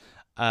out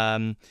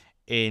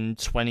in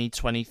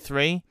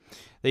 2023.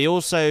 They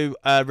also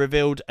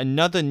revealed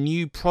another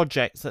new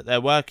project that they're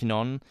working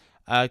on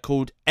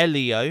called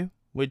Elio,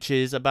 which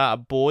is about a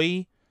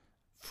boy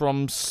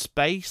from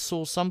space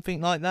or something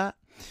like that.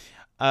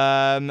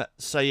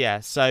 So yeah,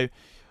 so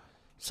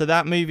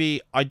that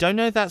movie, I don't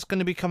know if that's going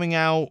to be coming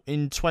out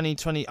in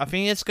 2020. I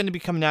think it's going to be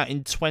coming out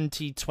in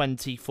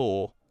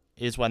 2024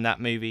 is when that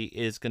movie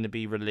is going to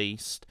be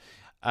released.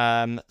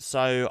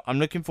 So I'm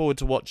looking forward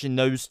to watching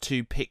those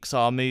two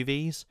Pixar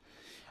movies.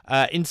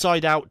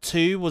 Inside Out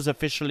 2 was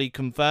officially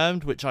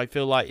confirmed, which I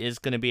feel like is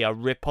going to be a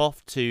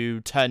rip-off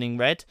to Turning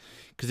Red,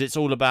 because it's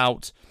all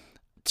about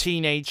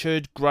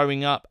teenagehood,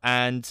 growing up,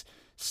 and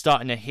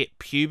starting to hit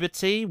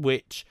puberty,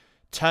 which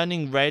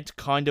Turning Red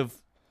kind of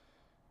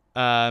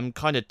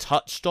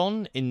touched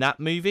on in that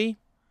movie.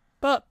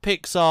 But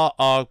Pixar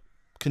are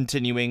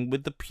continuing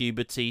with the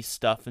puberty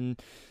stuff and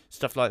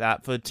stuff like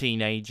that for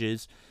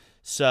teenagers.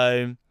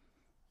 So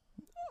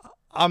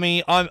I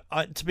mean,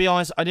 to be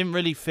honest, I didn't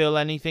really feel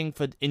anything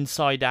for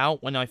Inside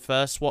Out when I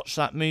first watched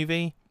that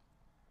movie.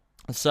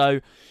 So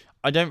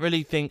I don't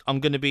really think I'm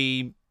going to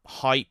be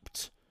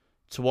hyped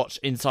to watch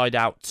Inside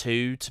Out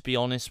 2, to be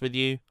honest with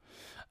you.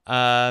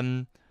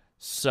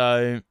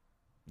 So,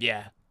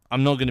 yeah,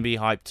 I'm not going to be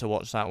hyped to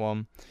watch that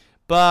one.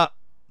 But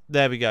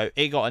there we go.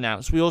 It got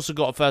announced. We also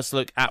got a first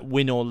look at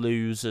Win or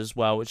Lose as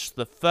well, which is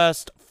the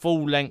first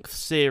full-length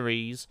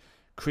series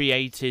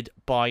created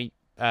by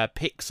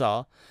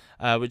Pixar,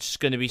 which is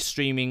going to be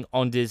streaming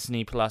on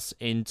Disney Plus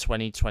in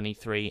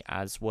 2023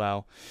 as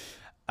well.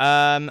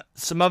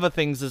 Some other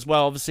things as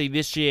well. Obviously,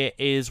 this year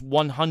is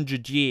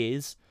 100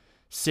 years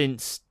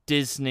since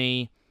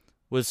Disney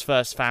was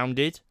first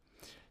founded.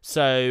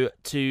 So,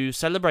 to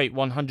celebrate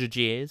 100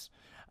 years,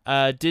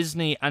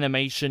 Disney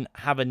Animation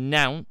have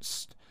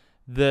announced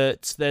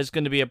that there's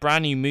going to be a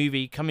brand new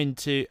movie coming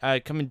to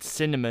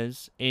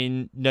cinemas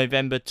in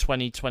November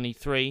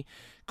 2023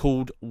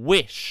 called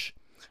Wish.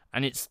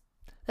 And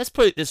let's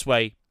put it this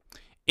way,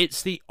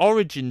 it's the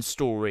origin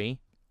story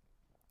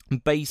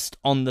based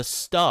on the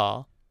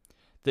star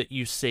that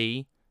you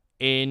see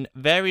in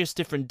various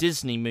different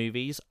Disney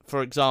movies.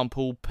 For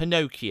example,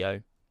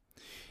 Pinocchio.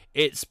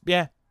 It's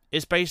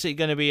basically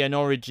going to be an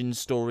origin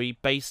story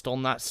based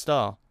on that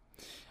star.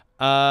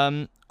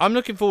 I'm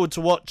looking forward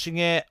to watching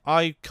it.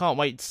 I can't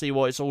wait to see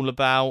what it's all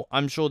about.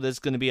 I'm sure there's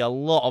going to be a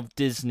lot of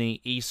Disney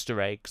Easter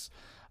eggs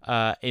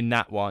in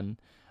that one.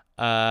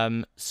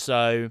 And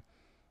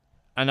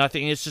I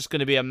think it's just going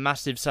to be a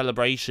massive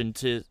celebration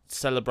to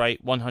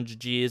celebrate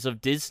 100 years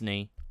of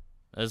Disney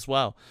as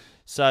well.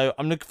 So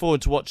I'm looking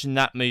forward to watching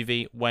that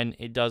movie when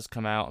it does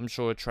come out. I'm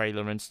sure a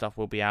trailer and stuff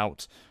will be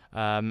out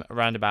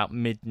around about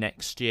mid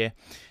next year.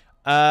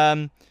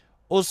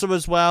 Also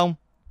as well,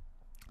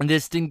 and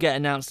this didn't get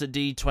announced at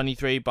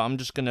D23, but I'm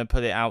just going to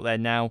put it out there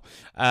now.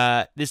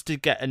 This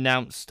did get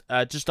announced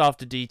just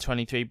after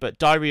D23, but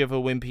Diary of a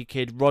Wimpy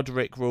Kid,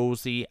 Roderick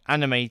Rules, the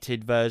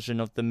animated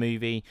version of the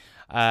movie,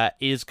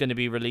 is going to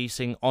be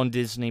releasing on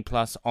Disney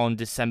Plus on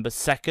December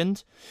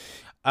 2nd.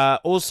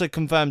 Also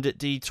confirmed at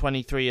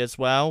D23 as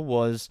well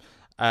was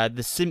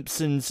The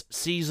Simpsons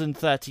Season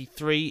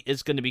 33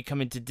 is going to be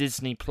coming to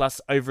Disney Plus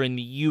over in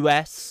the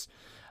US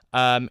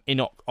on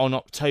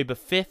October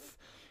 5th.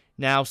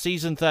 Now,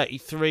 Season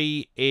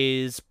 33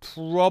 is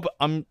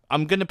I'm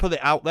going to put it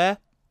out there,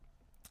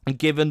 and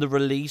given the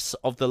release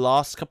of the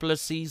last couple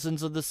of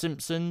seasons of The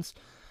Simpsons,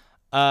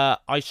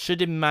 I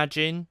should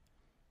imagine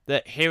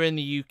that here in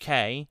the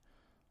UK,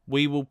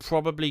 we will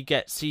probably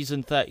get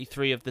Season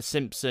 33 of The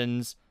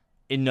Simpsons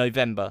in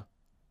November.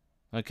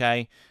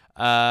 Okay?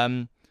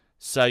 So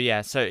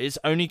it's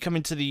only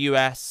coming to the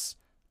US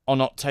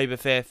on October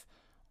 5th.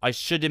 I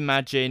should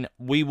imagine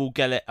we will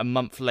get it a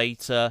month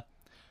later.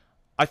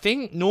 I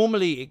think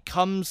normally it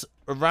comes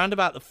around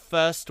about the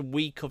first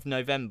week of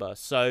November.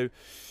 So,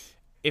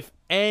 if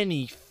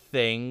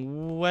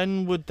anything,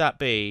 when would that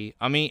be?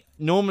 I mean,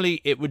 normally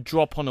it would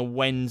drop on a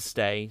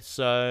Wednesday.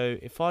 So,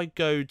 if I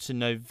go to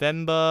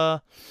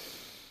November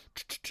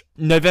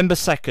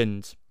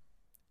 2nd,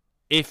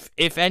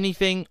 if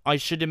anything, I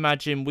should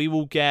imagine we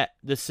will get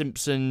The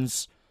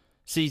Simpsons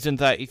Season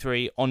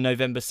 33 on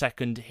November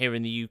 2nd here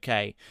in the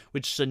UK,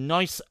 which is a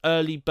nice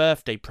early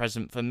birthday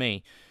present for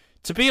me.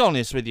 To be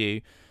honest with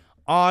you,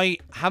 I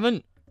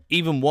haven't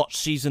even watched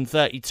Season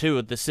 32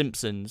 of The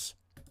Simpsons.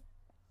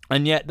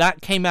 And yet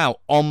that came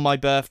out on my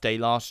birthday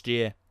last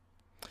year.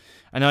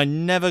 And I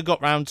never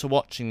got round to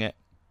watching it.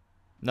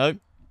 Nope,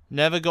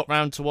 never got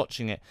round to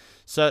watching it.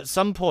 So at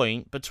some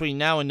point between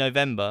now and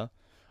November,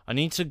 I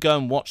need to go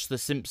and watch The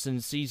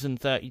Simpsons Season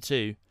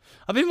 32.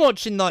 I've been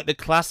watching like the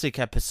classic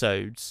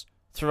episodes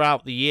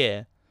throughout the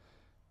year,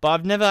 but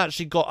I've never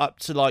actually got up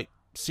to like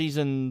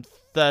Season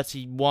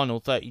 31 or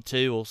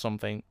 32 or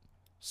something.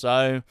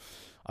 So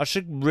I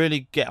should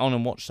really get on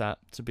and watch that,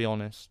 to be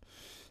honest.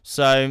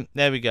 So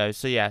there we go.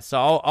 So yeah,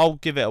 so I'll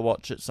give it a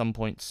watch at some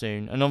point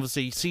soon. And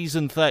obviously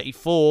Season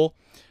 34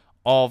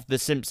 of The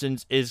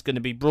Simpsons is going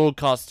to be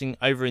broadcasting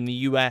over in the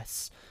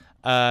US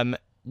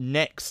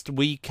next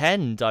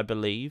weekend, I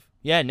believe.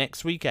 Yeah,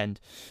 next weekend.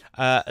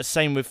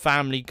 Same with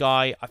Family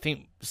Guy. I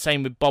think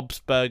same with Bob's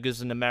Burgers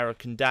and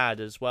American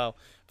Dad as well.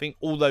 I think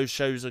all those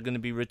shows are going to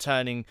be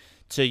returning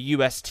to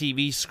US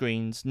TV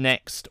screens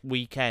next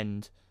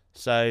weekend.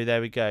 So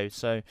there we go.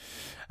 So,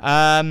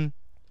 also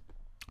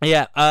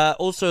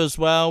as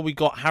well, we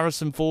got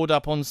Harrison Ford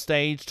up on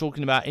stage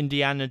talking about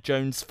Indiana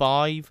Jones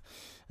 5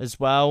 as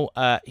well.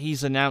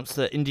 He's announced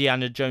that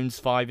Indiana Jones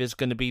 5 is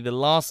going to be the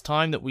last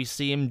time that we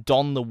see him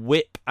don the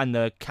whip and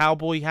the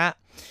cowboy hat.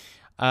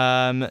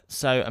 And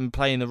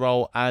playing the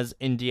role as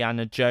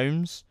Indiana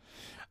Jones.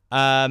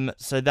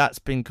 So that's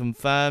been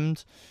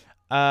confirmed.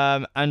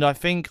 And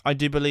I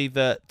do believe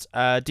that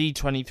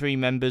D23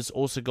 members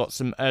also got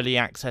some early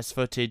access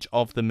footage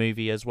of the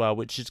movie as well,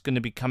 which is going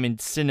to be coming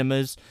to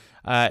cinemas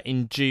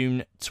in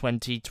June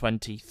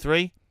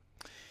 2023.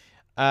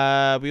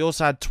 We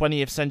also had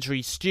 20th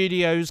Century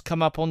Studios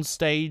come up on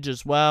stage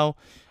as well.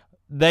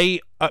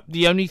 The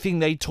only thing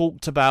they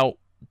talked about,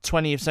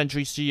 20th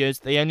Century Studios,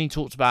 they only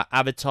talked about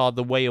Avatar: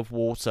 The Way of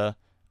Water,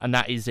 and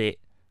that is it.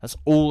 That's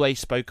all they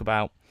spoke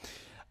about.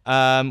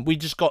 We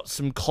just got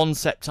some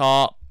concept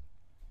art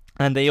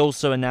And they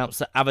also announced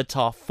that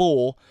Avatar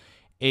 4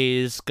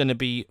 is going to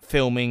be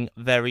filming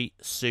very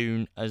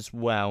soon as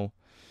well.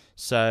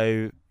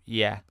 So,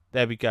 yeah,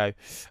 there we go.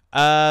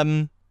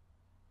 Yeah,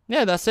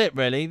 that's it,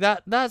 really.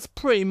 That's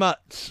pretty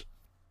much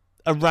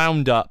a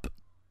roundup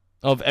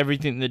of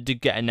everything that did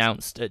get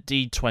announced at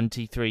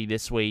D23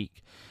 this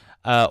week.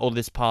 Or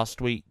this past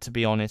week, to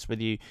be honest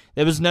with you.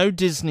 There was no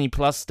Disney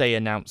Plus Day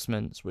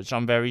announcements, which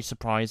I'm very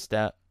surprised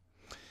at.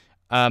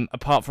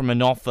 Apart from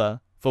an offer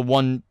for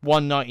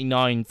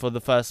 $1.99 for the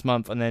first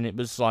month, and then it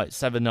was like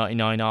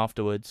 $7.99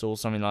 afterwards, or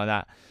something like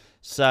that.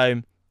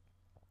 So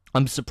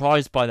I'm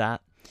surprised by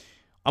that.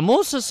 I'm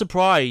also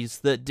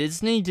surprised that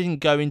Disney didn't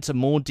go into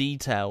more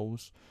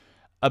details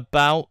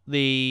about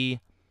the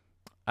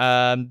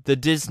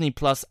Disney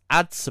Plus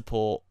ad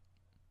support,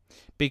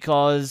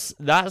 because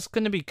that's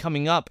going to be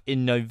coming up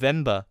in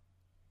November.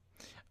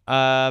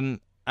 And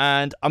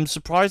I'm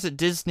surprised that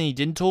Disney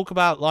didn't talk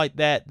about like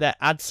their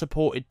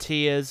ad-supported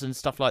tiers and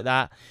stuff like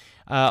that.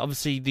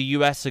 Obviously, the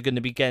US are going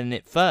to be getting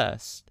it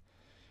first,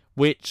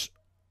 which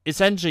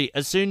essentially,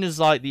 as soon as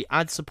like the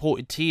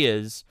ad-supported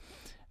tiers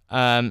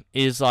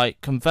is like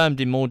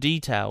confirmed in more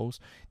details,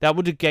 that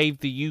would have gave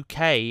the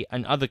UK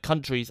and other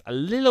countries a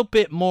little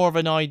bit more of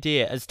an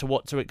idea as to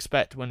what to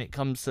expect when it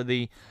comes to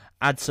the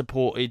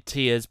ad-supported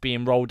tiers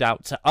being rolled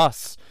out to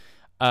us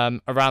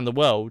around the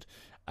world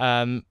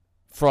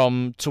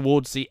from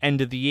towards the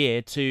end of the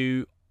year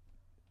to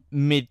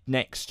mid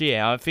next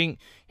year. I think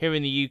here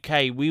in the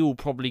UK we will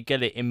probably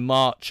get it in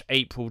March,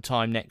 April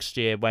time next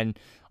year, when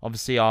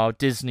obviously our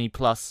Disney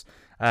Plus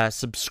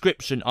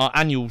subscription, our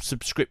annual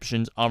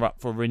subscriptions are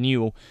up for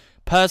renewal.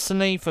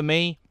 Personally, for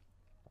me,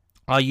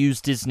 I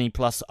use Disney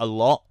Plus a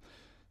lot,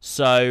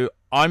 so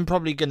I'm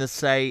probably going to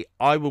say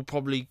I will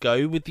probably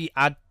go with the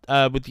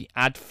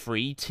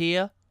ad-free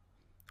tier.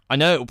 I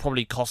know it will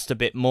probably cost a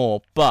bit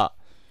more, but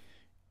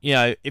you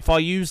know, if I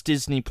use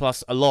Disney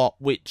Plus a lot,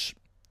 which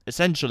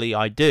essentially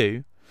I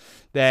do,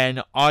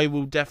 then I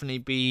will definitely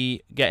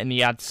be getting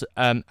the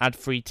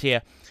ad-free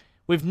tier.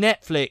 With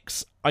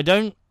Netflix, I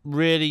don't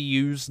really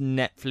use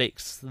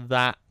Netflix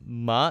that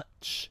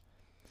much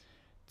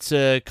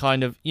to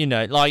kind of, you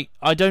know, like,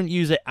 I don't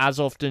use it as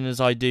often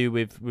as I do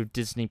with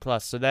Disney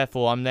Plus, so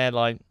therefore I'm there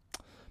like,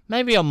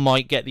 maybe I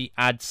might get the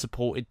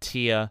ad-supported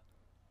tier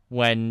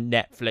when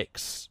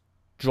Netflix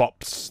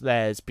drops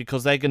theirs,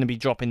 because they're going to be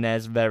dropping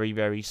theirs very,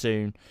 very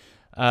soon.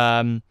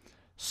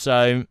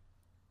 So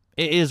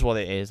it is what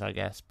it is, I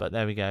guess. But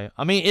there we go.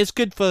 I mean, it's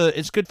good for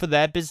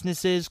their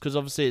businesses, because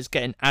obviously it's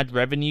getting ad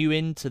revenue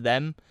into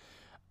them.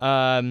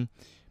 But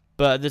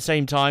at the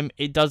same time,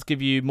 it does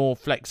give you more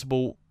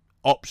flexible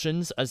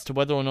options as to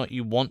whether or not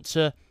you want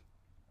to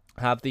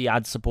have the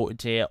ad-supported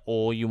tier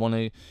or you want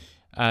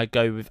to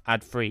go with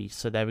ad-free.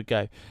 So there we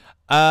go.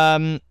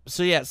 So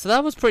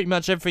that was pretty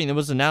much everything that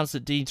was announced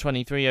at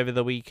D23 over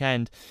the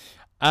weekend.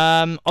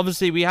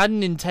 Obviously, we had a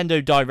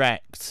Nintendo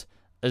Direct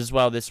as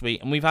well this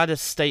week, and we've had a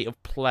State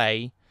of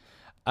Play.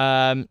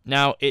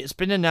 Now, it's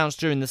been announced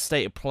during the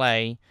State of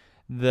Play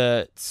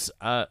that,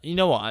 you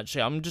know what,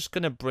 actually, I'm just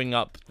going to bring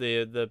up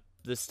the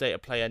State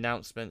of Play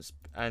announcements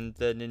and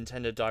the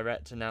Nintendo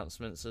Direct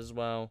announcements as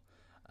well.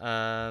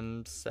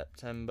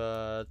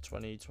 September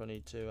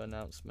 2022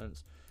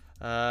 announcements.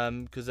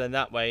 Because then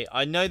that way,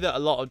 I know that a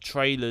lot of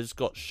trailers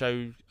got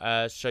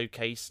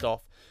showcased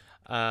off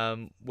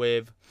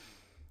with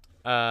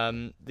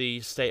the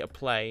State of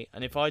Play,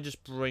 and if I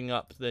just bring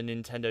up the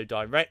Nintendo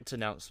Direct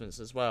announcements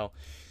as well.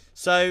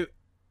 So,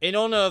 in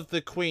honor of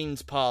the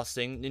Queen's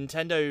passing,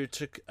 Nintendo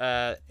took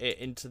it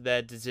into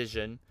their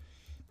decision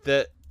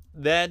that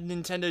their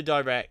Nintendo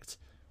Direct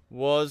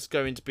was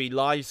going to be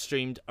live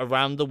streamed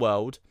around the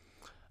world,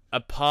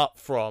 apart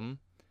from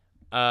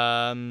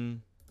the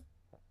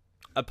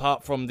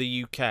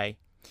UK.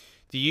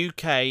 The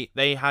UK,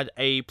 they had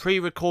a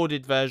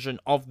pre-recorded version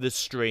of the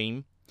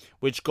stream,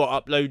 which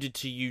got uploaded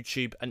to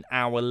YouTube an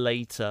hour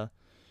later.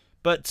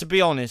 But to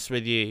be honest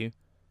with you,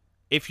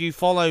 if you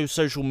follow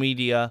social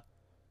media,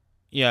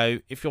 you know,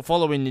 if you're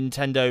following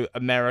Nintendo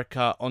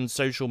America on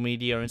social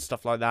media and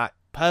stuff like that,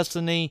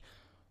 personally,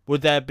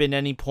 would there have been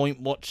any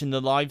point watching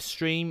the live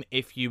stream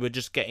if you were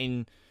just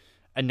getting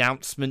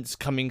announcements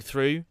coming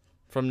through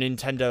from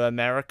Nintendo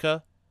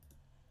America?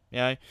 You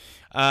know,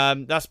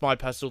 that's my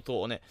personal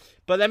thought on it.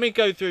 But let me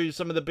go through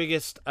some of the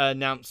biggest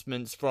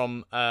announcements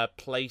from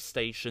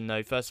PlayStation,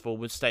 though. First of all,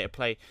 with State of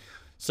Play.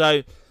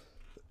 So,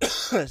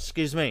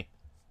 excuse me.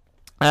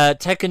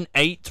 Tekken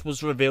 8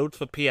 was revealed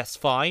for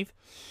PS5.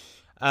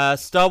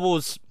 Star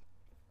Wars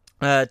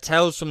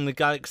Tales from the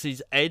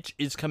Galaxy's Edge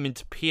is coming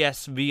to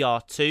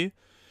PSVR 2.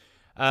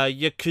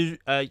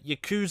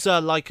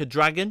 Yakuza Like a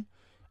Dragon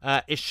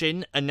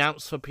Ishin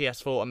announced for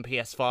PS4 and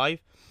PS5.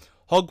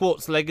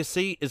 Hogwarts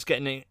Legacy is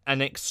getting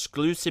an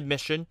exclusive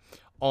mission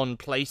on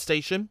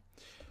PlayStation.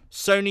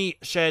 Sony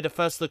shared a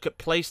first look at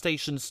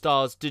PlayStation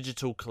Star's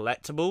digital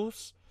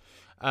collectibles.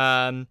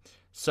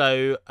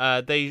 So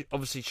they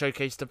obviously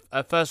showcased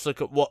a first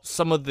look at what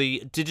some of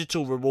the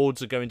digital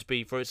rewards are going to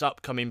be for its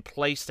upcoming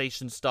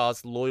PlayStation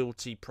Stars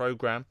loyalty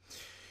program.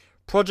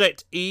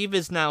 Project Eve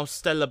is now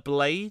Stellar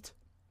Blade.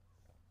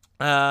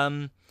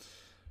 God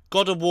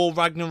of War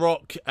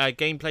Ragnarok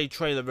gameplay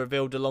trailer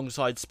revealed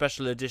alongside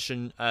special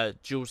edition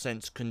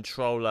DualSense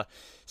controller.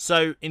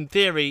 So, in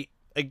theory,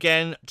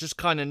 again, just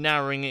kind of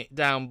narrowing it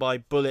down by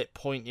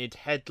bullet-pointed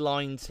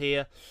headlines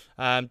here,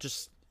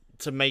 just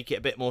to make it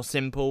a bit more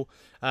simple.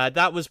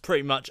 That was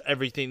pretty much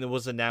everything that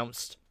was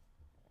announced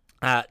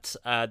at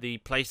the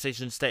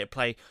PlayStation State of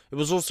Play. It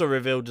was also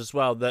revealed as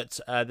well that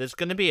there's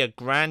going to be a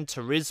Gran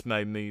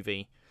Turismo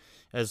movie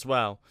as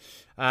well.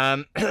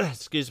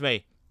 Excuse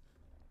me.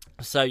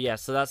 So yeah,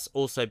 so that's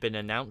also been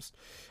announced.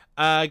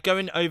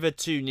 Going over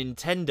to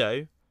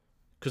Nintendo,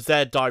 because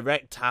their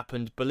Direct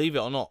happened, believe it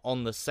or not,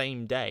 on the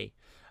same day.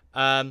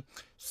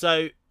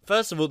 So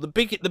first of all, the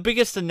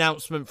biggest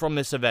announcement from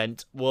this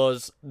event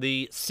was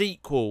the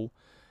sequel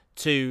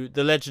to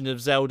The Legend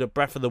of Zelda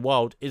Breath of the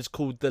Wild is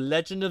called The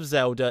Legend of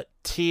Zelda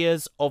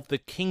Tears of the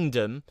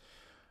Kingdom,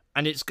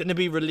 and it's going to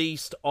be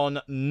released on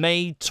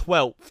May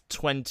 12th,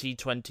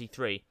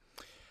 2023.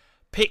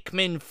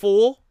 Pikmin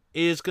 4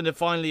 is going to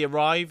finally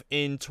arrive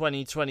in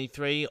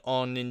 2023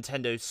 on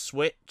Nintendo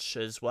Switch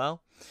as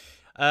well.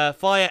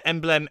 Fire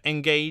Emblem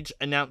Engage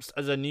announced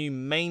as a new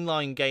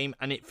mainline game,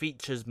 and it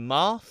features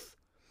Marth.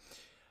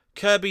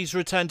 Kirby's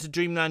Return to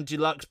Dreamland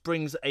Deluxe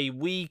brings a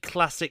Wii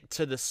classic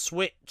to the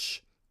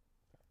Switch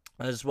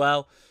as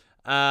well.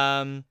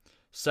 Kirby's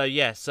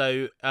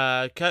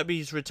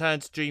Return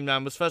to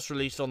Dreamland was first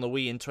released on the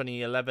Wii in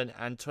 2011,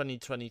 and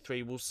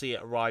 2023 will see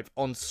it arrive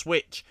on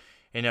Switch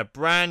in a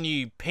brand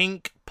new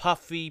pink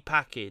puffy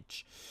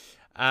package.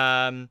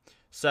 So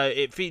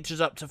it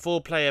features up to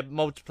 4-player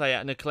multiplayer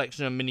and a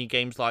collection of mini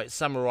games like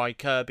Samurai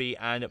Kirby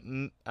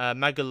and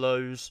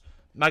Magalaw's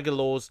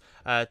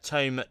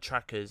Tome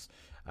Trackers.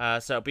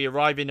 So it'll be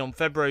arriving on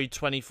February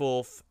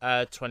 24th,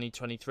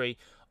 2023.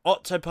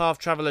 Octopath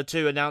Traveler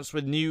 2 announced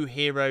with new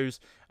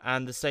heroes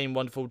and the same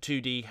wonderful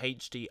 2D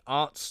HD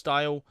art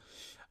style.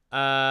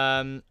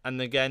 And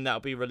again, that'll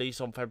be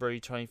released on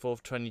February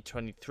 24th,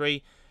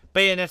 2023.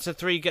 Bayonetta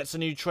 3 gets a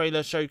new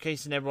trailer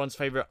showcasing everyone's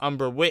favourite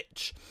Umbra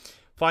Witch.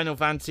 Final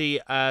Fantasy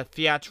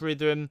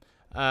Theatrhythm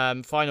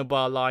Final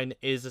Bar Line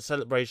is a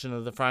celebration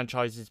of the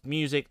franchise's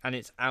music, and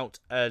it's out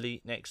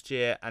early next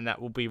year, and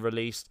that will be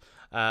released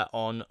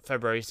on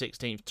February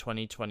 16th,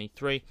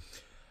 2023.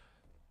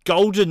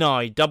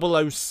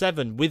 GoldenEye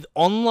 007 with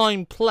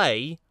online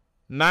play,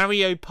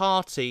 Mario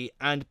Party,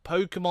 and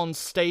Pokemon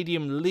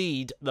Stadium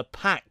lead the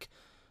pack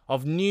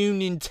of new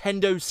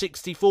Nintendo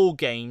 64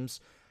 games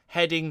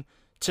heading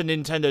to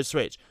Nintendo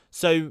Switch.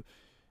 So,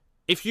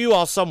 if you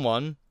are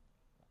someone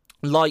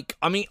like,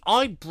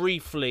 I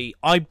briefly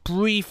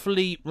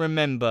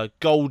remember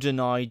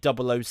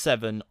GoldenEye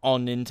 007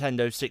 on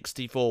Nintendo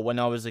 64 when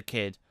I was a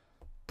kid.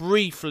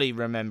 Briefly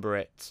remember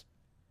it.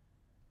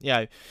 You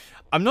know,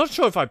 I'm not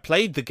sure if I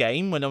played the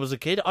game when I was a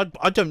kid.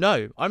 I don't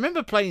know. I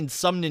remember playing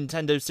some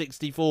Nintendo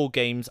 64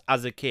 games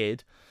as a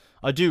kid.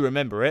 I do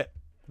remember it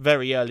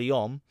very early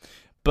on,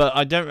 but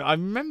I do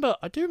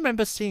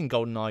remember seeing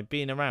GoldenEye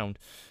being around.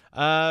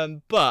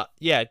 But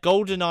yeah,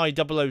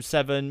 GoldenEye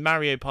 007,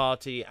 Mario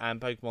Party, and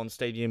Pokemon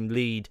Stadium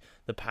lead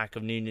the pack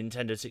of new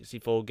Nintendo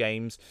 64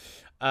 games.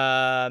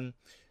 I'll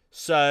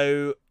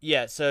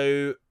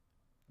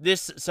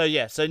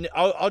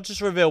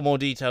just reveal more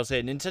details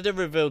here. Nintendo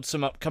revealed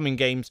some upcoming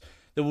games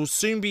that will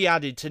soon be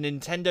added to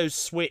Nintendo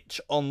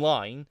Switch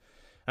Online,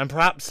 and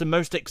perhaps the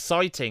most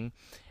exciting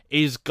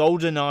is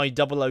GoldenEye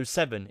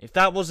 007. If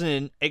that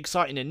wasn't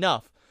exciting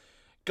enough,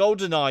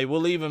 GoldenEye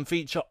will even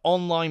feature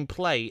online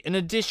play. In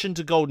addition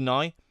to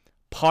GoldenEye,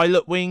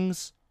 Pilot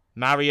Wings,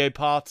 Mario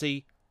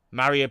Party,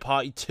 Mario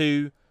Party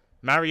 2,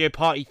 Mario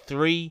Party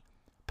 3,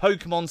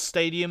 Pokemon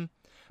Stadium,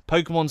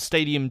 Pokemon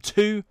Stadium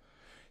 2,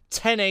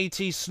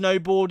 1080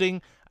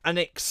 Snowboarding, and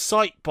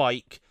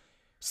Excitebike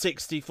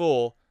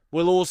 64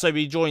 will also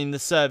be joining the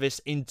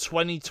service in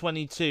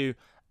 2022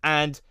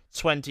 and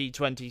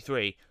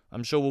 2023.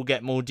 I'm sure we'll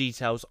get more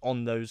details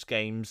on those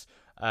games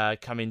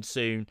coming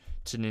soon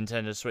to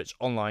Nintendo Switch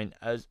Online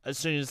as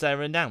soon as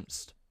they're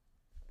announced.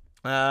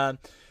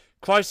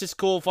 Crisis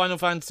Core Final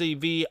Fantasy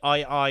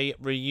VII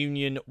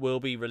Reunion will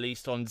be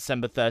released on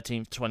December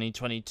 13th,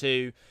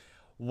 2022.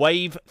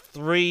 Wave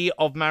 3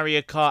 of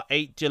Mario Kart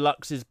 8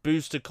 Deluxe's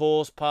Booster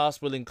Course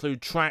Pass will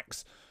include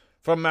tracks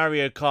from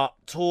Mario Kart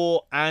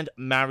Tour and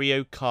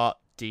Mario Kart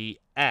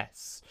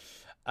DS.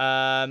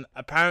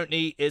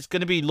 Apparently, it's going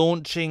to be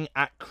launching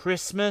at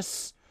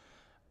Christmas,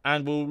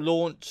 and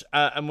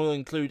will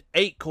include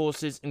 8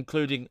 courses,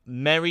 including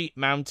Merry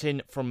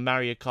Mountain from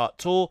Mario Kart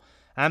Tour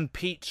and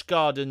Peach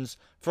Gardens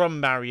from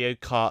Mario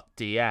Kart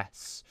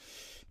DS.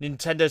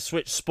 Nintendo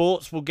Switch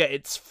Sports will get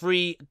its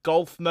free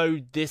golf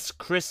mode this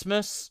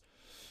Christmas.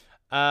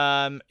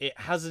 It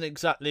hasn't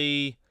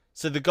exactly...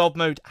 So the golf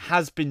mode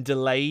has been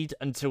delayed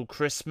until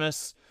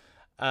Christmas.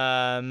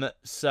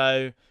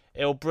 So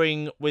it'll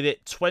bring with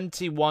it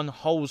 21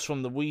 holes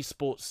from the Wii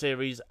Sports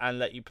series and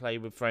let you play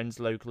with friends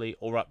locally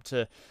or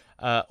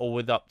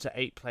with up to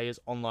 8 players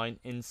online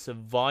in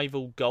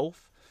survival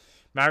golf.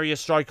 Mario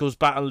Strikers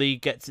Battle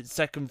League gets its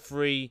second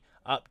free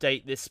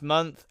update this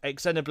month.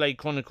 Xenoblade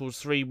Chronicles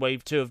 3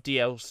 Wave 2 of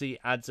DLC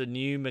adds a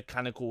new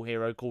mechanical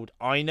hero called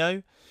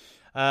Ino.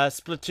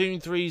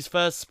 Splatoon 3's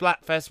first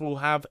Splatfest will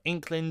have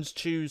Inklings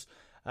choose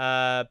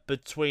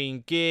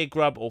between gear,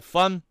 grub, or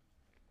fun.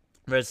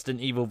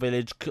 Resident Evil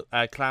Village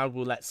Cloud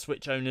will let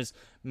Switch owners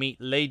meet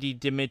Lady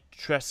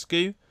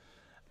Dimitrescu.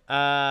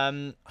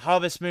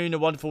 Harvest Moon: A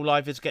Wonderful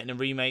Life is getting a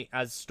remake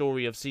as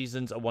Story of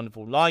Seasons: A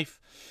Wonderful Life.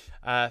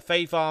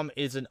 Faith Farm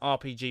is an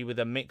RPG with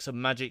a mix of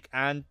magic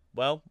and,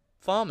 well,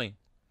 farming.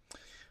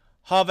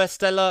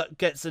 Harvestella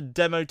gets a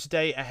demo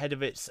today ahead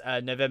of its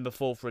November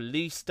 4th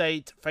release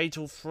date.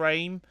 Fatal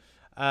Frame,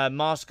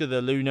 Mask of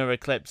the Lunar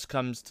Eclipse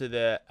comes to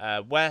the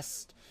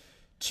West.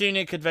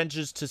 Tunic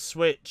Adventures to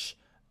Switch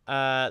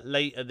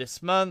later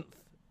this month.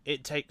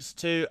 It Takes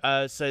Two,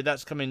 so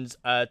that's coming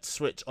to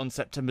Switch on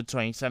September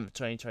 27th,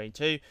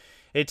 2022.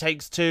 It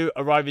Takes Two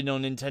arriving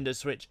on Nintendo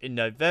Switch in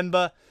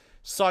November.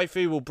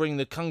 Saifu will bring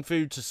the Kung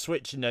Fu to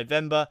Switch in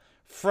November.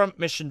 Front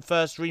Mission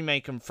First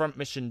Remake and Front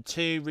Mission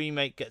 2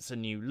 Remake gets a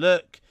new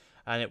look,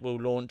 and it will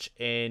launch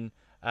in...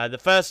 the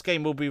first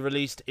game will be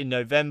released in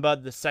November.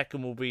 The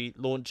second will be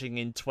launching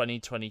in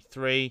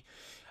 2023.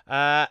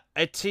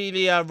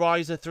 Atelier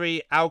Ryza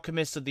 3,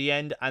 Alchemist of the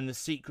End, and The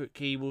Secret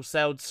Key will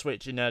sell to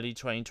Switch in early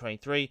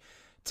 2023.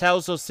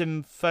 Tales of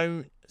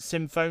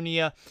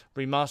Symphonia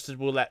Remastered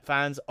will let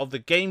fans of the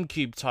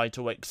GameCube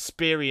title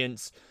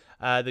experience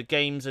the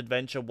game's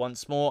adventure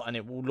once more, and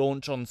it will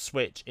launch on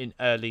Switch in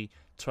early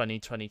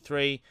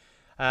 2023.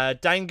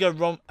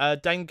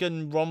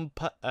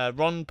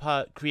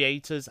 Danganronpa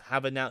creators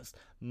have announced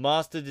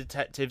Master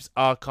Detectives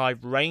Archive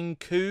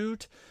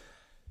Raincood.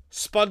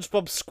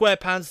 SpongeBob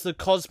SquarePants The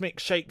Cosmic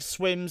Shake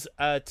swims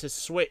to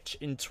Switch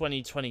in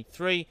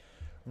 2023.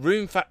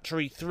 Rune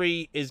Factory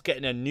 3 is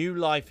getting a new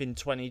life in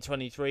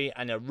 2023,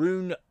 and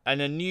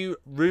a new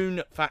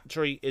Rune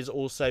Factory is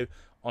also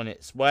on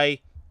its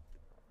way.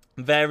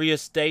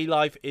 Various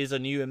Daylife is a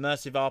new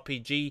immersive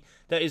RPG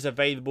that is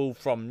available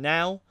from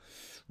now.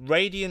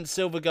 Radiant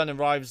Silvergun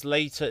arrives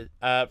later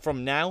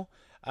from now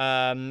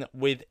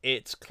with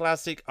its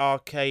classic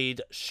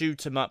arcade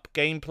shoot-'em-up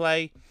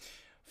gameplay.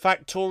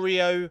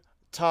 Factorio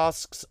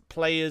tasks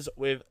players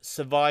with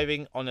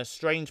surviving on a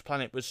strange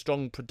planet with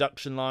strong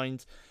production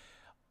lines.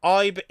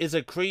 Ibe is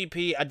a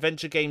creepy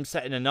adventure game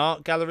set in an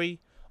art gallery.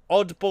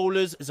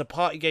 Oddballers is a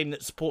party game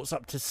that supports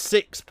up to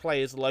 6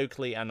 players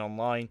locally and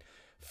online.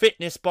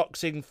 Fitness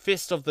Boxing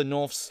Fist of the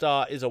North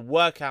Star is a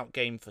workout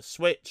game for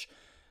Switch.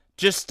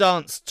 Just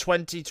Dance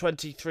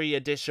 2023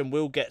 edition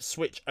will get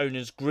Switch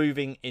owners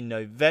grooving in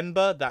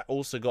November. That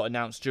also got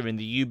announced during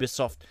the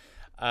Ubisoft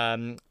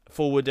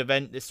Forward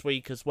event this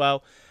week as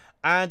well.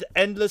 And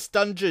Endless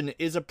Dungeon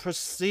is a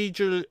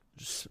procedurally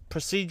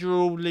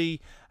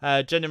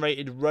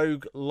generated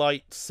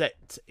roguelite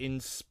set in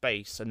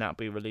space, and that'll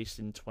be released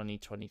in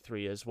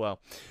 2023 as well.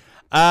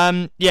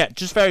 Yeah,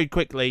 just very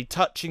quickly,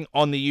 touching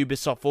on the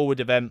Ubisoft Forward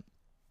event,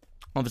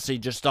 obviously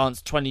Just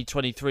Dance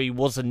 2023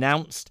 was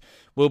announced,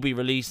 will be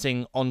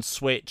releasing on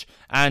Switch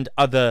and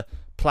other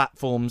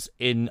platforms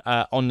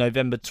on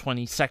November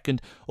 22nd.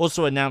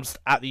 Also announced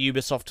at the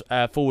Ubisoft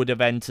Forward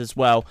event as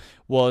well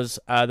was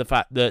the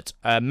fact that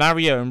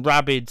Mario and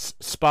Rabbids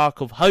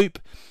Spark of Hope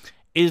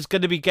is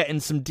going to be getting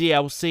some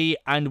DLC,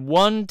 and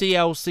one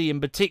DLC in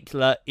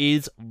particular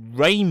is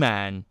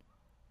Rayman.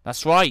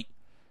 That's right,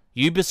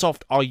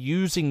 Ubisoft are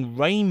using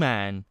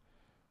Rayman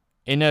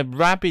in a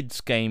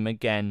Rabbids game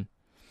again.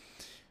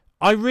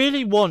 I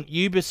really want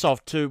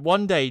Ubisoft to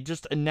one day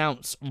just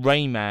announce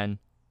Rayman.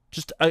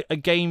 Just a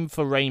game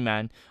for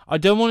Rayman. I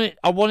don't want it.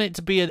 I want it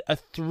to be a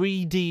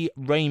 3D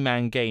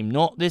Rayman game,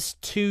 not this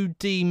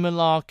 2D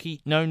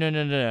malarkey.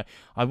 No.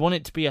 I want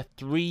it to be a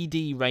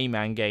 3D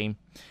Rayman game,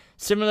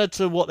 similar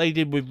to what they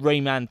did with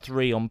Rayman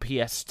 3 on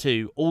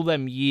PS2 all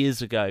them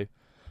years ago.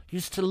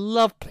 Used to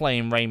love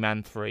playing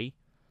Rayman 3.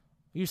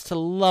 Used to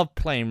love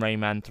playing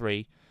Rayman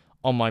 3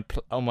 on my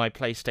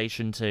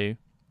PlayStation 2.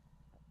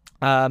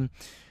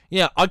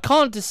 Yeah, I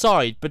can't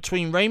decide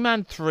between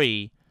Rayman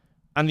 3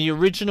 and the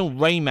original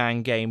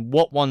Rayman game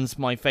what one's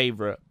my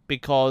favourite,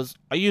 because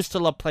I used to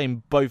love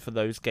playing both of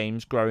those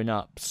games growing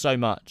up so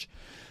much.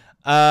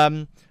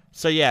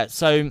 So yeah,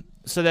 so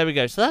there we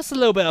go. So that's a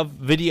little bit of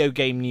video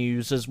game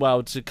news as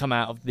well to come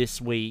out of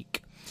this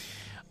week.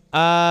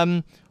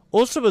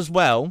 Also as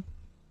well,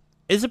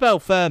 Isabelle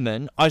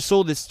Fuhrman, I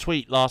saw this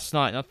tweet last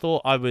night and I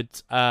thought I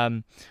would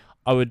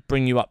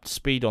bring you up to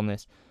speed on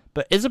this.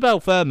 But Isabelle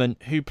Fuhrman,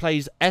 who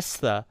plays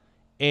Esther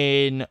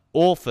in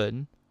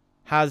Orphan,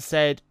 has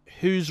said,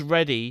 "Who's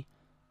ready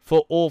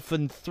for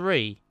Orphan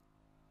 3?"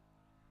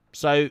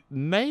 So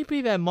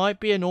maybe there might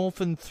be an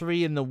Orphan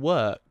 3 in the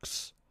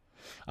works.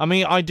 I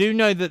mean, I do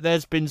know that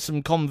there's been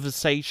some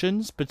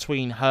conversations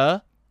between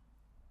her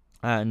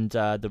and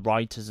the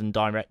writers and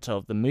director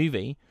of the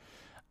movie.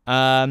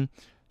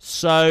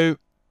 So,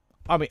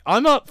 I mean,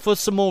 I'm up for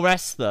some more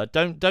Esther.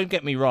 Don't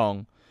get me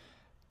wrong.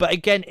 But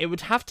again, it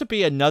would have to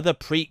be another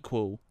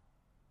prequel.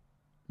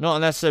 Not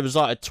unless there was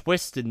like a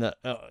twist in the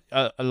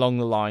along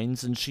the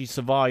lines and she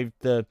survived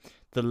the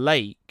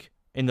lake.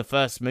 in the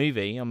first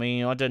movie. I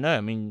mean, I don't know.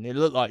 I mean, it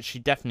looked like she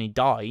definitely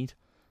died.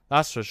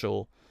 That's for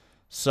sure.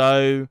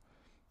 So,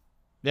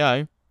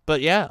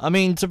 but yeah, I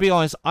mean, to be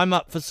honest, I'm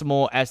up for some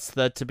more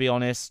Esther, to be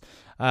honest.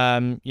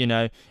 Isabelle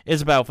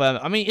Fuhrman.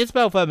 I mean,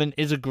 Isabelle Fuhrman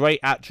is a great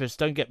actress,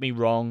 don't get me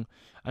wrong.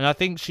 And I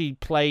think she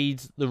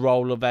played the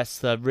role of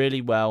Esther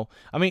really well.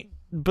 I mean,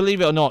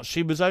 believe it or not,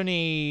 she was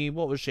only,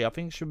 what was she? I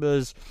think she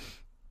was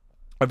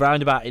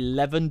around about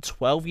 11,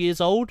 12 years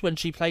old when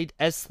she played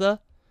Esther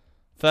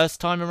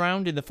first time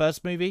around in the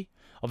first movie.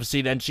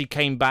 Obviously, then she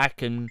came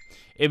back, and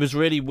it was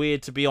really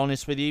weird, to be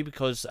honest with you,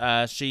 because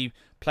she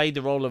played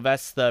the role of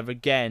Esther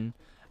again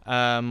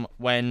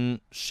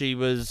when she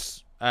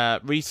was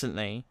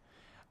recently.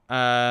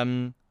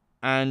 And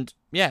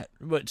yeah,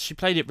 she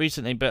played it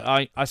recently, but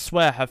I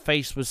swear her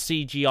face was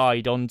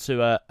CGI'd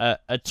onto a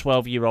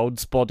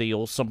 12-year-old's body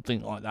or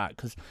something like that,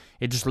 because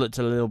it just looked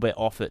a little bit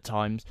off at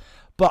times.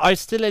 But I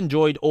still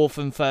enjoyed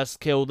Orphan First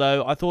Kill,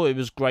 though. I thought it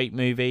was a great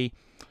movie.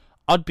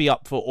 I'd be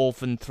up for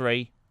Orphan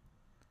 3.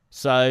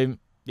 So,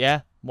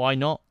 yeah, why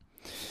not?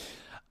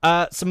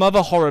 Some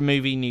other horror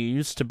movie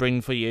news to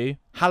bring for you.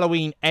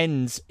 Halloween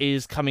Ends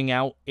is coming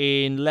out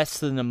in less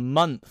than a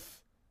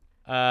month.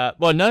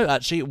 Well, no,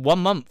 actually, 1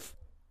 month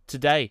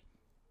today.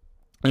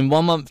 In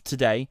 1 month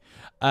today,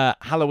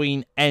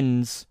 Halloween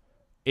Ends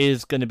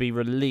is going to be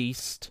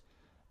released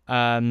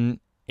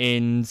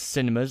in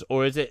cinemas.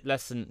 Or is it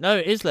less than... No,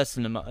 it is less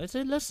than a month. Is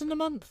it less than a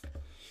month?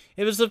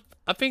 It was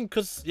I think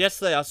because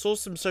yesterday I saw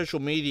some social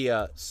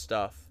media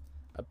stuff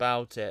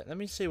about it. Let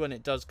me see when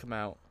it does come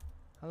out.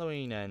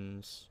 Halloween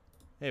Ends.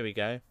 Here we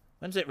go.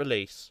 When's it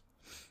release?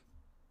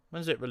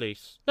 No,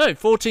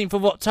 14th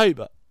of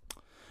October.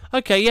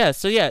 Okay, yeah.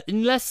 So yeah,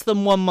 in less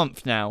than 1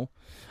 month now,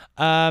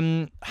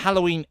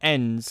 Halloween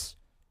Ends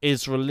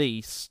is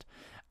released,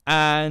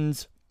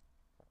 and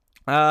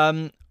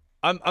I'm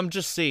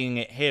just seeing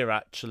it here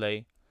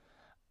actually.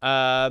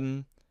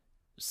 So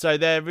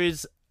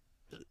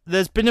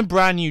there's been a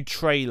brand new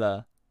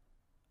trailer,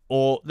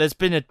 or there's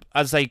been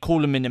as they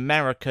call them in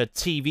America,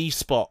 TV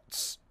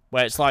spots,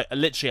 where it's like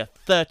literally a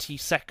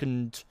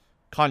 30-second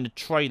kind of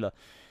trailer.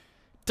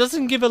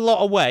 Doesn't give a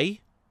lot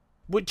away,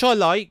 which I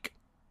like.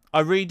 I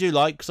really do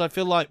like, because I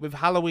feel like with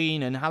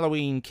Halloween and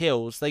Halloween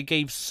Kills, they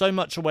gave so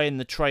much away in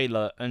the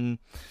trailer, and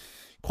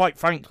quite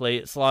frankly,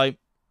 it's like,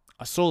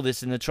 I saw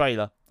this in the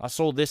trailer.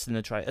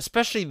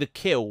 Especially the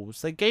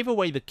kills. They gave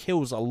away the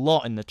kills a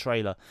lot in the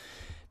trailer.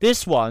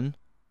 This one,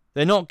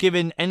 they're not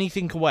giving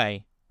anything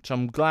away, which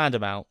I'm glad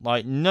about.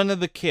 Like, none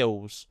of the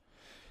kills.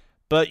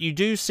 But you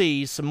do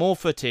see some more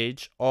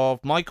footage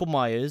of Michael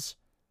Myers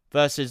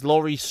versus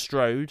Laurie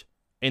Strode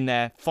in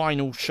their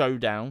final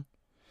showdown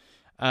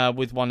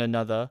with one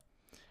another.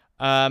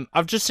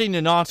 I've just seen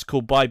an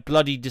article by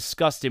Bloody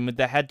Disgusting with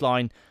the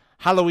headline,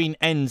 Halloween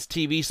Ends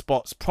TV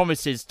spots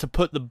promises to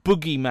put the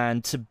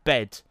boogeyman to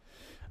bed.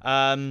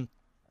 And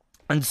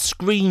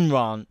Screen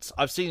Rant.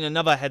 I've seen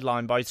another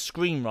headline by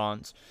Screen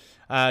Rant.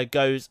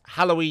 Goes,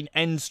 Halloween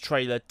Ends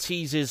trailer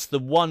teases the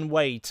one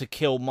way to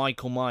kill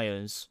Michael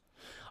Myers.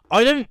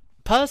 I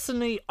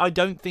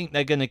don't think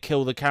they're going to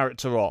kill the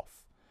character off.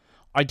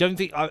 I don't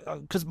think,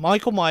 because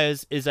Michael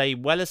Myers is a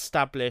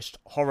well-established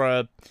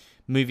horror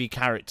movie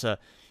character.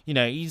 You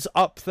know, he's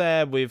up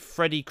there with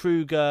Freddy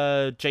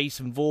Krueger,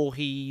 Jason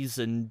Voorhees,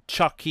 and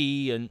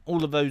Chucky, and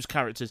all of those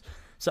characters.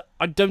 So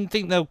I don't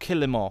think they'll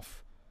kill him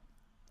off.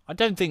 I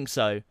don't think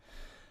so.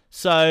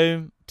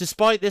 So,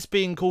 despite this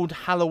being called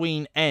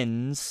Halloween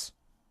Ends,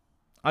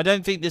 I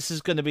don't think this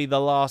is going to be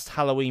the last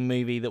Halloween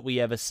movie that we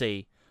ever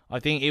see. I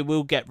think it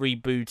will get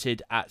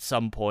rebooted at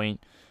some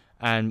point,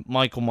 and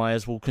Michael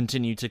Myers will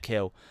continue to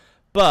kill.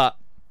 But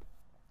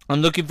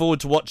I'm looking forward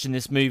to watching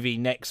this movie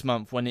next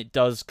month when it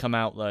does come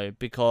out, though,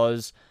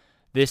 because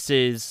this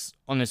is,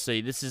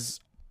 honestly,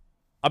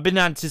 I've been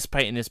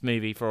anticipating this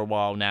movie for a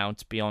while now,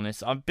 to be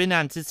honest. I've been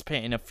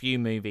anticipating a few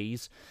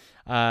movies.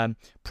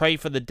 Pray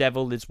for the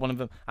Devil is one of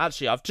them.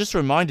 Actually, I've just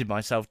reminded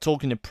myself,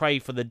 talking to Pray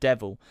for the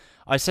Devil,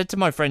 I said to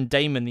my friend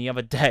Damon the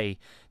other day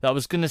that I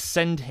was going to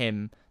send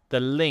him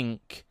the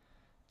link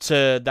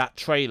to that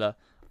trailer.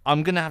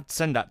 I'm going to have to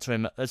send that to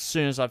him as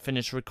soon as I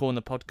finish recording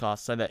the podcast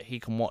so that he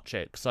can watch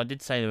it. Because I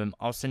did say to him,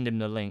 I'll send him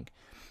the link.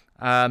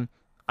 I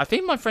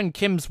think my friend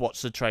Kim's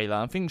watched the trailer.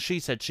 I think she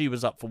said she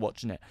was up for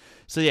watching it.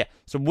 So yeah,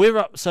 so we're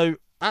up. So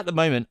at the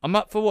moment, I'm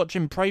up for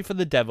watching Pray for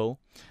the Devil.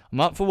 I'm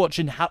up for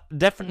watching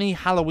definitely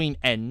Halloween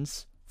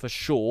Ends, for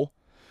sure.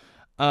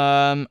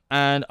 And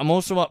I'm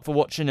also up for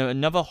watching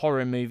another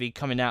horror movie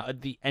coming out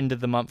at the end of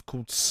the month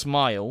called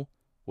Smile,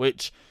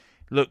 which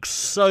looks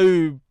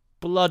so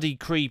bloody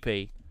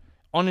creepy.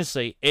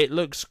 Honestly, it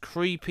looks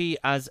creepy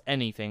as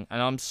anything,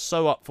 and I'm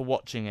so up for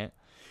watching it.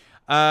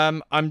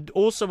 I'm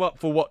also up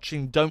for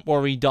watching Don't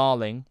Worry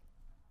Darling,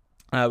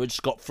 which has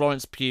got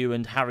Florence Pugh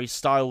and Harry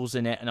Styles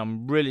in it, and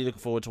I'm really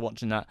looking forward to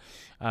watching that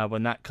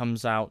when that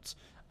comes out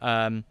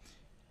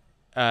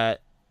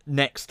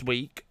next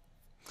week.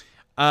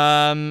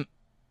 Also,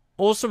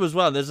 as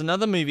well, there's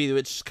another movie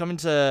which is coming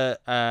to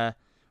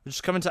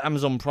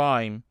Amazon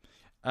Prime.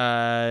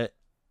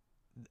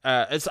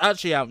 It's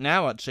actually out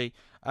now, actually.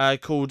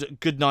 called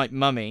Goodnight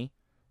Mummy,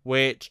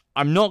 which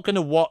I'm not going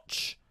to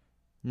watch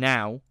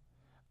now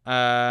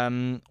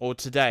or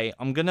today.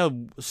 I'm going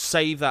to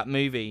save that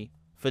movie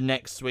for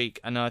next week,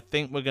 and I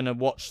think we're going to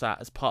watch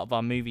that as part of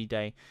our movie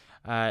day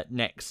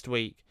next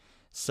week.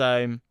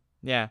 So,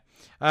 yeah.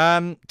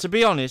 To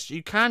be honest,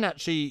 you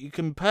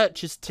can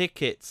purchase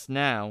tickets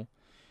now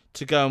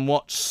to go and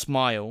watch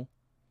Smile.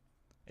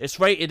 It's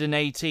rated an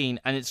 18,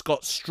 and it's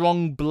got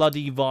strong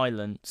bloody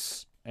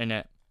violence in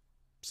it.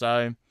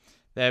 So,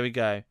 there we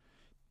go.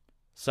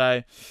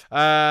 So,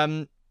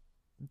 Don't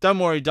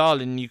Worry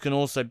Darling, you can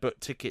also book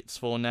tickets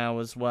for now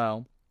as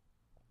well.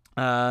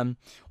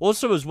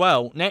 Also as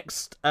well,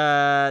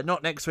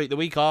 not next week, the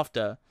week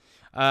after,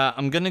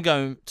 I'm going to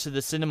go to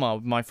the cinema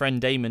with my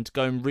friend Damon to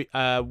go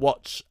and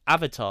watch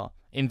Avatar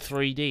in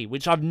 3D,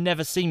 which I've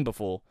never seen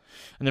before.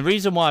 And the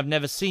reason why I've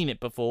never seen it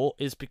before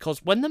is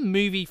because when the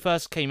movie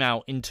first came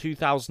out in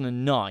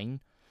 2009, and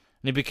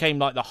it became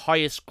like the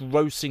highest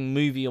grossing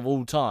movie of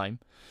all time,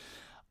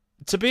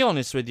 to be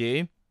honest with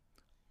you,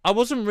 I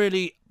wasn't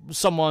really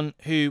someone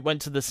who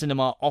went to the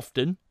cinema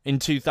often in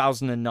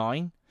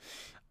 2009,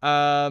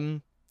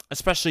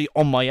 especially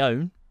on my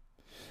own.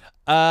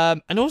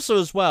 And also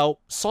as well,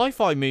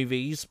 sci-fi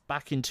movies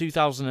back in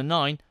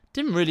 2009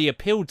 didn't really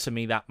appeal to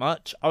me that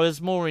much. I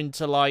was more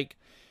into like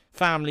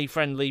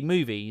family-friendly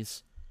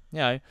movies, you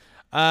know.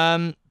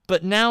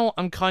 But now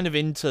I'm kind of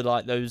into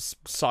like those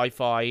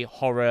sci-fi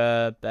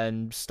horror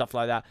and stuff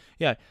like that.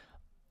 Yeah,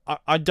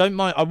 I don't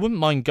mind. I wouldn't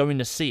mind going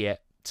to see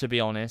it, to be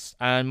honest.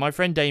 And my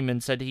friend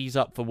Damon said he's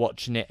up for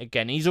watching it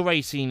again. He's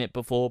already seen it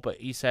before, but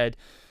he said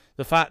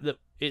the fact that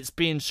it's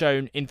being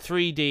shown in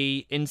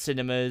 3D in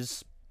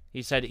cinemas,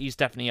 he said he's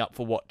definitely up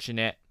for watching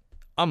it.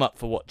 I'm up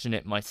for watching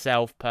it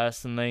myself,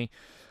 personally.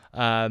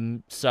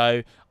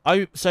 So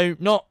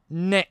not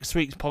next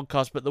week's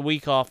podcast, but the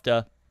week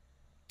after,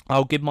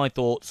 I'll give my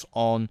thoughts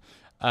on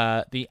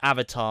the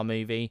Avatar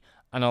movie,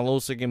 and I'll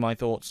also give my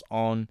thoughts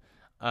on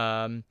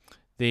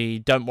the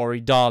Don't Worry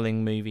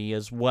Darling movie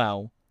as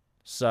well.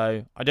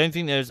 So I don't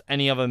think there's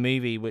any other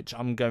movie which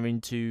I'm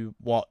going to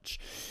watch.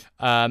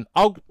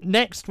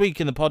 Next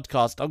week in the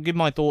podcast, I'll give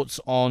my thoughts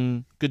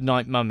on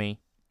Goodnight Mummy.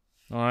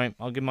 Alright,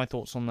 I'll give my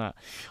thoughts on that.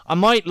 I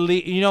might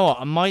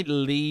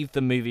leave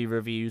the movie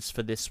reviews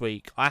for this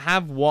week. I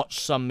have watched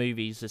some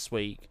movies this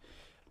week,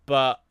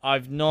 but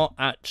I've not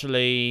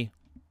actually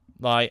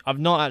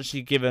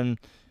given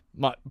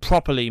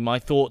properly my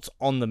thoughts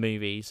on the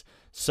movies.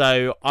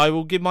 So I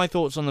will give my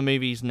thoughts on the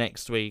movies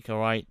next week,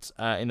 alright,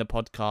 in the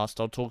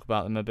podcast. I'll talk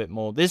about them a bit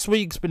more. This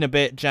week's been a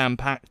bit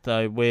jam-packed,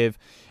 though, with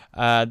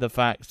the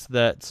fact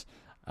that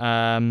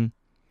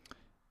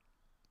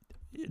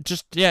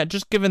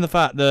just given the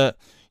fact that,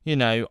 you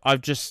know,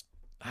 I've just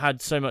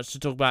had so much to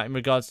talk about in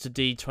regards to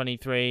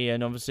D23,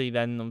 and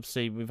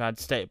obviously we've had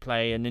State of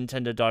Play and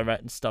Nintendo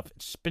Direct and stuff.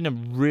 It's been a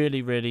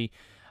really, really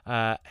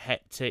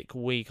hectic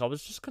week. I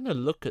was just going to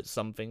look at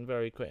something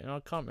very quick, and I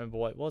can't remember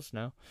what it was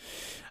now.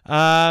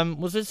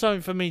 Was it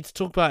something for me to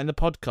talk about in the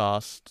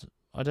podcast?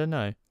 I don't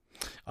know.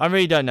 I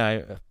really don't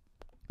know.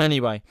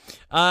 Anyway,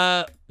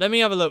 let me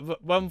have a look.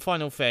 One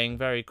final thing,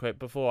 very quick,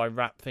 before I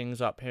wrap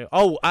things up here.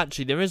 Oh,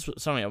 actually, there is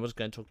something I was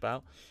going to talk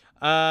about.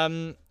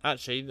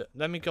 Actually,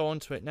 let me go on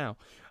to it now.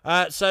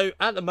 So,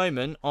 at the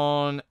moment,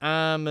 on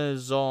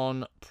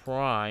Amazon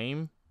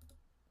Prime,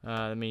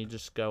 let me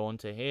just go on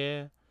to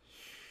here.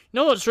 You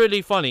know what's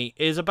really funny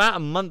is about a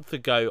month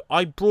ago,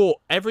 I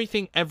brought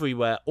Everything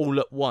Everywhere All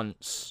at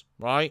Once,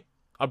 right?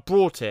 I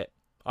bought it.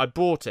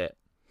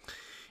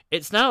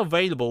 It's now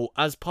available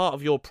as part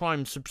of your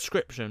Prime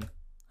subscription.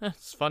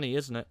 It's funny,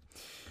 isn't it?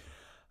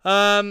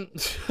 It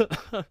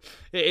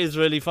is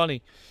really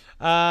funny.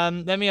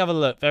 Let me have a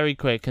look very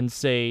quick and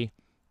see.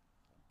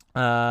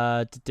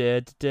 Oh,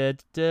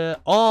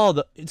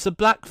 it's a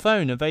black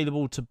phone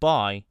available to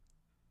buy.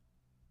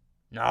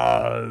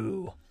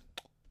 No.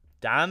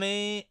 Damn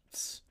it.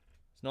 It's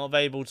not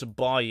available to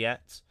buy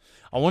yet.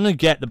 I want to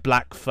get the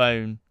black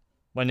phone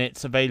when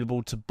it's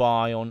available to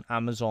buy on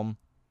Amazon.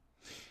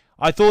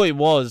 I thought it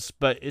was,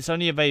 but it's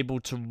only available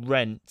to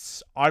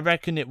rent. I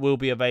reckon it will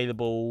be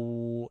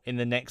available in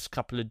the next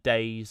couple of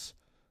days.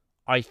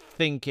 I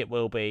think it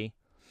will be.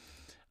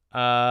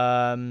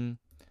 I'm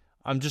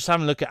just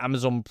having a look at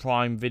Amazon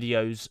Prime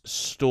Video's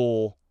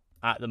store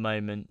at the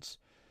moment.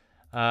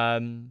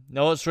 Now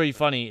what's really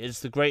funny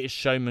is The Greatest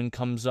Showman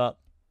comes up.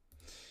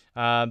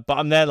 But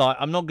I'm there like,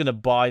 I'm not going to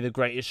buy The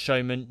Greatest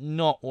Showman.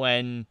 Not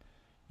when,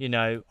 you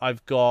know,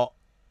 I've got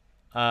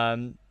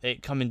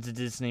it coming to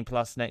Disney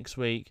Plus next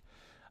week.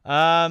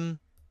 Let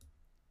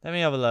me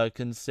have a look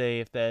and see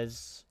if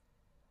there's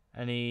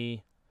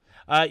any...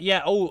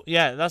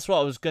 yeah, that's what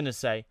I was going to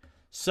say.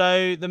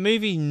 So, the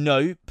movie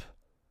Nope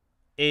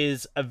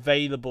is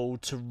available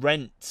to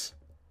rent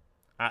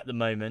at the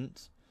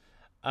moment.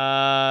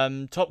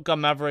 Top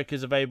Gun Maverick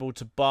is available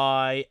to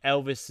buy.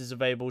 Elvis is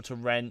available to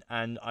rent,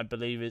 and I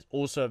believe it's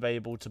also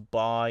available to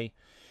buy.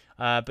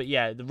 But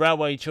yeah, The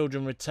Railway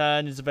Children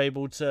Return is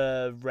available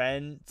to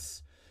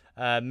rent.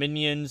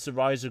 Minions: The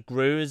Rise of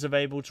Gru is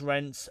available to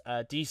rent.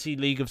 DC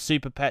League of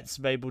Super Pets is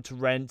available to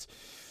rent.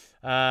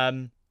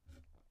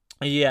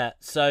 Yeah,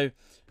 so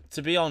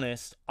to be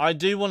honest, I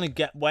do want to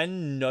get,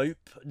 when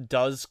Nope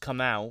does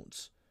come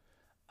out,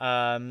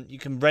 you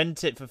can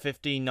rent it for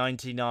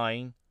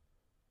 $15.99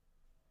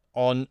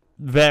 on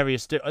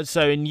various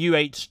so in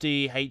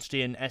UHD,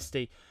 HD, and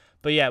SD.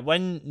 But yeah,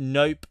 when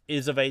Nope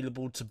is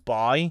available to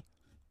buy,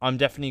 I'm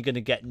definitely going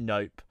to get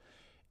Nope.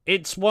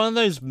 It's one of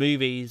those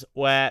movies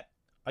where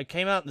I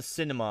came out the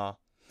cinema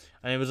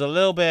and it was a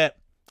little bit,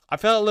 I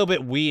felt a little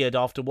bit weird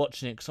after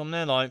watching it, because I'm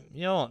there like,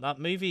 you know what, that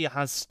movie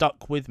has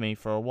stuck with me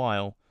for a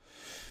while.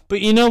 But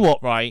you know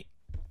what, right?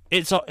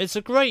 It's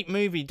a great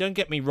movie, don't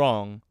get me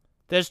wrong.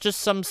 There's just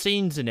some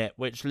scenes in it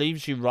which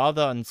leaves you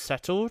rather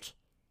unsettled,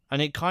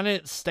 and it kind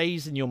of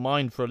stays in your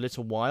mind for a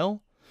little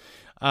while.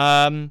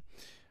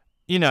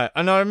 You know,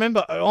 and I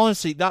remember,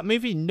 honestly, that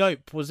movie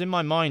Nope was in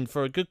my mind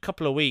for a good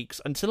couple of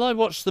weeks until I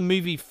watched the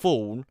movie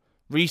Fall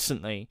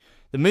recently.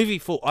 The movie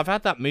Fall, I've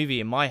had that movie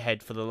in my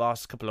head for the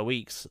last couple of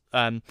weeks.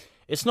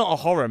 It's not a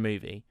horror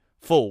movie,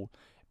 Fall,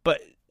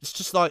 but it's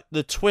just like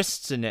the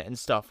twists in it and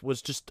stuff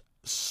was just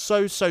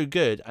so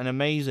good and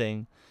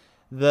amazing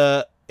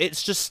that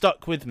it's just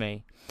stuck with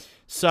me.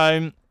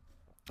 So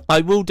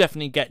I will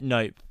definitely get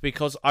Nope,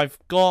 because I've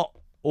got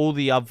all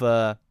the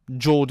other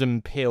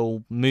Jordan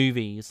Peele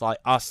movies like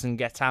Us and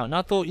Get Out, and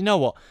I thought, you know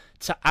what,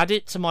 to add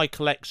it to my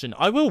collection,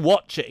 I will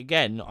watch it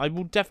again. I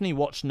will definitely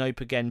watch Nope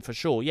again for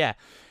sure, yeah.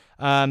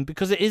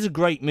 Because it is a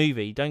great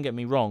movie, don't get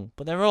me wrong,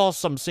 but there are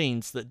some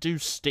scenes that do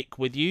stick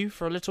with you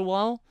for a little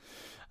while.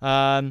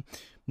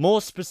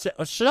 More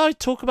specific, should I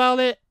talk about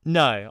it?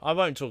 No, I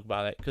won't talk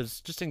about it,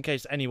 because just in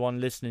case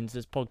anyone listening to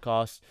this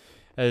podcast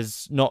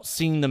has not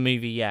seen the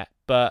movie yet,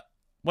 but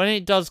when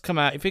it does come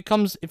out, if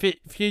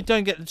you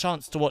don't get the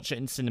chance to watch it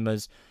in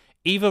cinemas,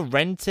 either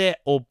rent it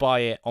or buy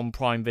it on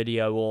Prime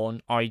Video or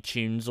on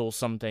iTunes or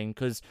something,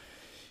 because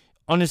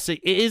honestly,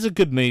 it is a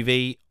good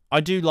movie.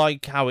 I do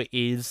like how it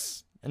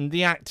is, and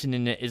the acting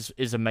in it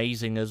is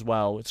amazing as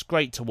well. It's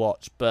great to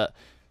watch, but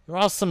there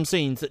are some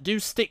scenes that do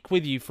stick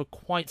with you for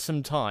quite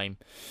some time.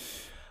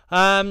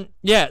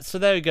 Yeah, so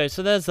there we go.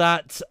 So there's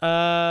that.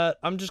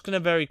 I'm just going to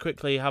very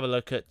quickly have a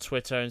look at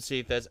Twitter and see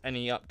if there's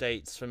any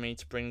updates for me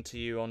to bring to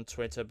you on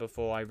Twitter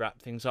before I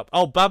wrap things up.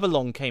 Oh,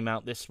 Babylon came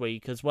out this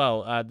week as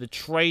well. The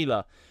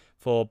trailer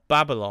for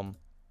Babylon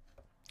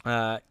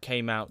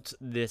came out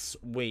this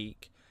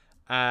week,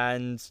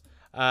 and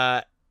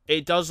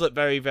it does look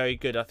very, very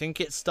good. I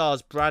think it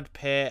stars Brad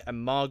Pitt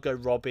and Margot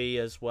Robbie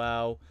as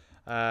well.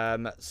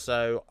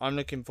 So I'm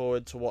looking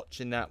forward to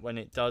watching that when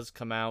it does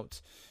come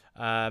out.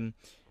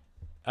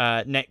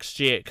 Next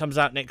year. It comes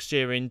out next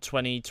year in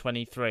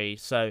 2023.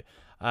 So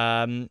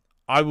I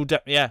will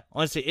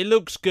honestly, it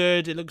looks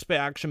good. It looks a bit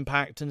action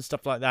packed and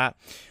stuff like that.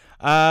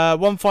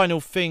 One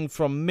final thing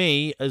from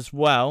me as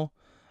well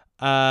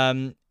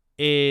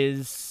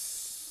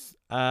is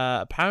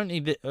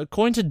apparently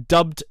according to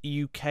Dubbed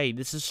UK,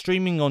 this is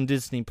streaming on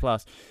Disney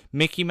Plus,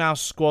 Mickey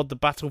Mouse Squad: The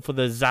Battle for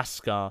the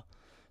Zaskar.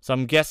 So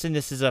I'm guessing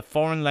this is a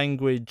foreign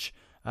language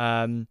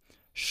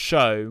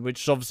show,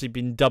 which has obviously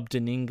been dubbed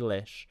in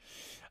English.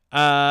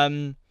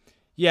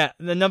 Yeah,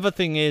 another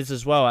thing is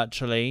as well,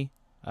 actually,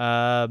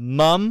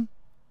 Mum,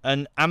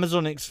 an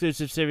Amazon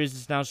exclusive series,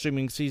 is now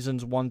streaming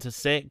seasons 1 to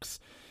 6,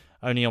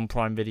 only on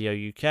Prime Video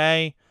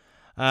UK.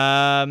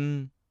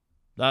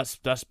 That's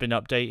been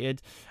updated.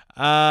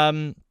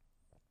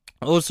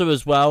 Also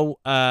as well,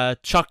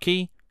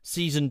 Chucky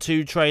season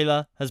 2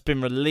 trailer has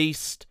been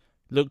released.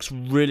 Looks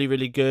really,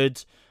 really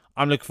good.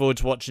 I'm looking forward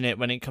to watching it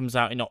when it comes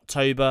out in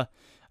October.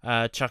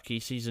 Chucky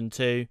season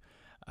 2.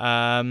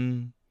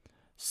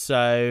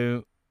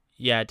 So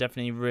yeah,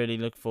 definitely really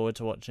look forward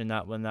to watching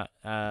that when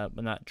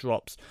that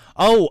drops.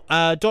 Oh,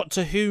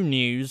 Doctor Who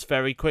news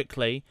very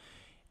quickly.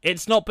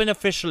 It's not been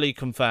officially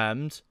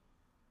confirmed,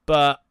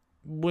 but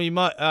we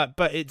might.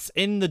 But it's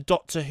in the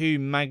Doctor Who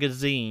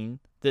magazine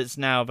that's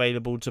now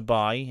available to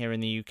buy here in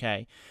the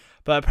UK.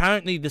 But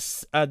apparently, the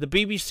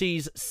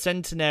BBC's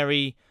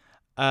centenary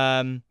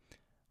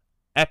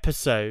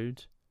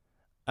episode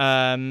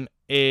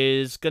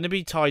is going to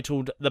be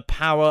titled "The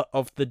Power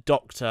of the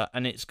Doctor,"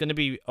 and it's going to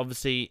be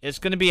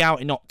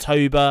out in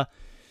October.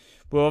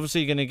 We're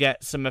obviously going to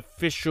get some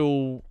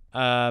official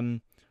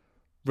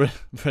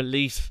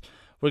release.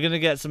 We're going to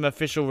get some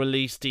official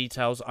release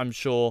details, I'm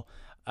sure,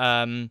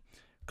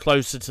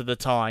 closer to the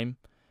time.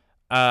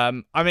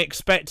 I'm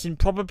expecting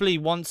probably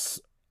once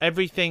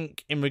everything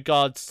in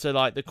regards to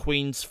like the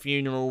Queen's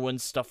funeral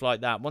and stuff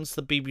like that, once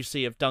the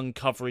BBC have done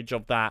coverage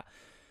of that,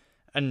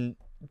 and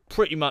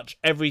pretty much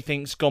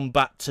everything's gone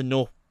back to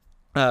normal,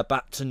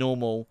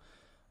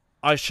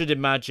 I should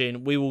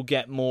imagine we will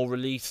get more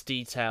release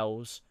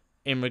details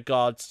in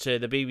regards to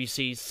the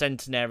BBC's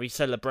centenary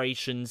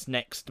celebrations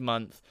next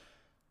month,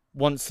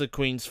 once the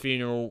Queen's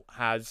funeral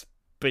has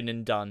been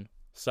and done.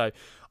 So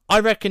I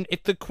reckon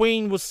if the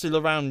Queen was still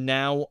around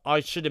now,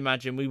 I should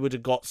imagine we would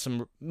have got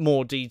some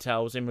more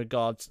details in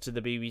regards to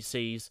the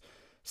BBC's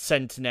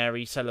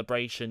centenary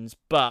celebrations.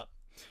 But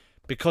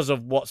because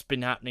of what's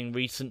been happening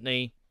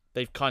recently,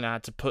 they've kind of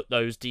had to put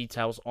those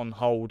details on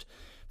hold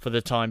for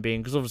the time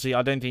being, because obviously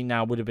I don't think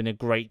now would have been a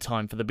great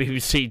time for the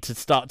BBC to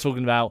start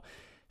talking about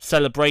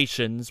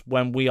celebrations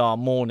when we are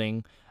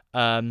mourning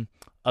a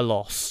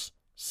loss.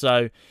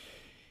 So,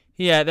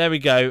 yeah, there we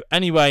go.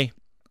 Anyway,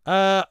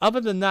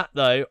 other than that,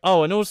 though,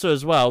 oh, and also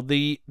as well,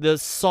 the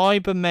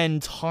Cybermen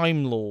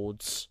Time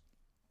Lords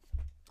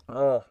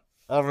are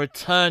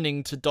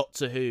returning to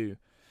Doctor Who.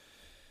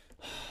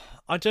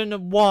 I don't know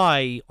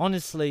why.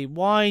 Honestly,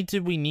 why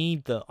do we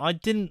need them? I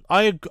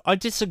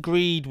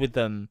disagreed with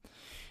them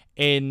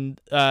in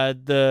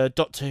the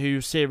Doctor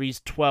Who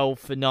series 12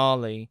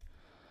 finale.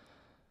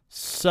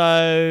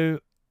 So,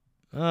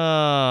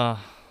 yeah,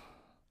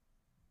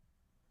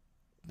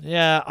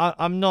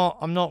 I'm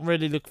not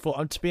really looking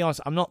for. To be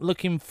honest, I'm not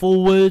looking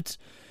forward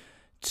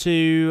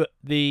to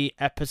the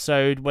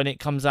episode when it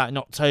comes out in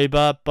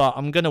October, but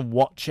I'm gonna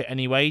watch it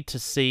anyway to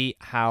see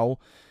how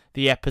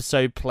the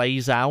episode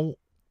plays out,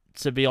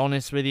 to be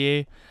honest with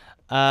you.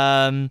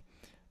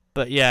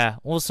 But yeah,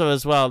 also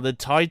as well, the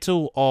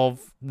title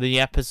of the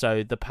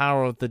episode, The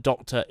Power of the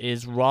Doctor,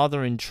 is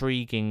rather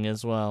intriguing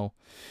as well.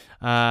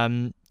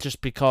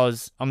 Just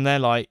because I'm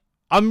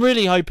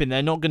really hoping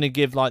they're not going to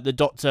give like the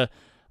Doctor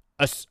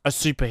a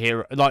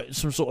superhero, like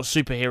some sort of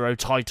superhero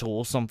title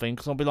or something,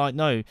 because I'll be like,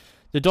 no,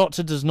 the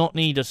Doctor does not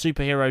need a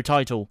superhero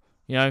title,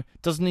 you know,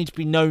 doesn't need to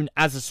be known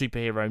as a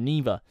superhero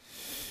neither.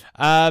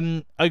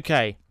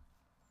 Okay,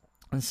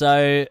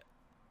 so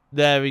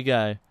there we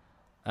go.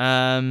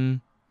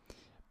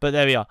 But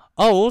there we are.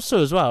 Oh,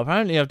 also as well,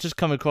 apparently I've just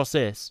come across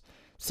this.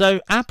 So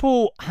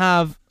Apple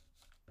have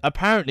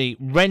apparently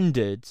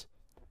rendered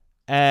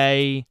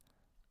an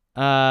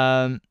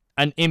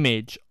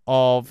image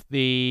of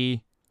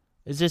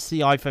is this the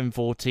iPhone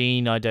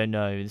 14? I don't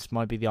know. This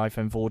might be the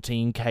iPhone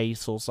 14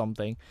 case or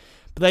something.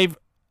 But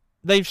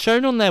they've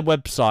shown on their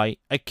website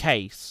a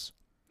case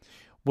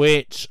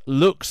which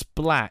looks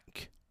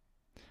black,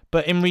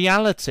 but in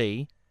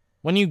reality,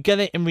 when you get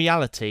it in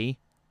reality,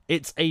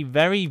 it's a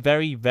very,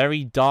 very,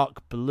 very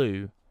dark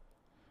blue.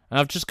 And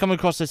I've just come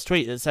across this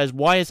tweet that says,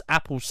 why is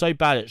Apple so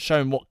bad at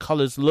showing what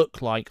colours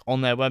look like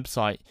on their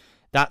website?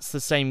 That's the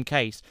same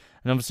case.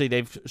 And obviously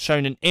they've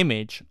shown an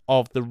image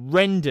of the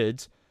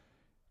rendered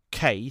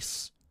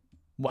case,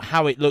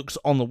 how it looks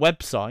on the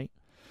website,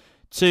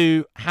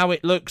 to how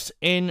it looks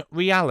in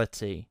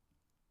reality,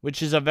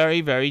 which is a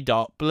very, very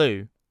dark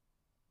blue.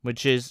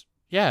 Which is,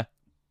 yeah,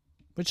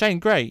 which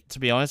ain't great, to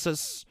be honest.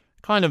 That's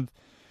kind of,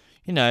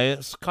 you know,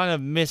 it's kind of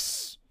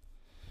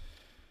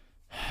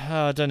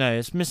I don't know,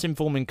 it's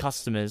misinforming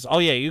customers. Oh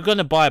yeah, you're going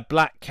to buy a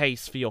black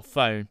case for your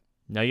phone.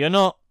 No, you're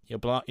not.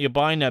 You're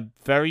buying a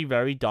very,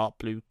 very dark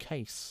blue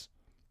case.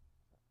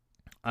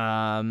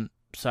 So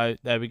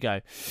there we go.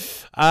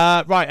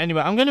 Right,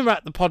 anyway, I'm going to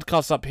wrap the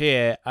podcast up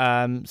here.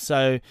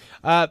 Also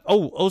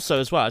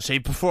as well, actually,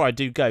 before I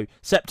do go,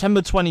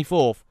 September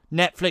 24th,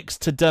 Netflix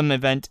To Dumb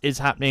event is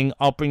happening.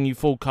 I'll bring you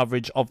full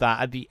coverage of that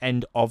at the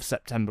end of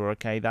September,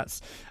 okay?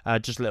 That's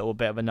just a little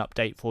bit of an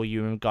update for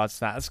you in regards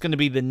to that. It's going to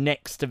be the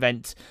next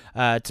event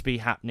to be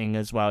happening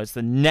as well. It's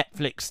the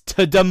Netflix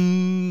To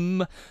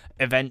Dumb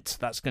event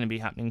that's going to be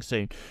happening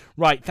soon.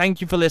 Right, thank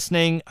you for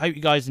listening. Hope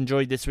you guys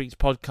enjoyed this week's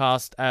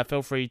podcast.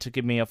 Feel free to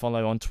give me a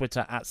follow on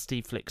Twitter at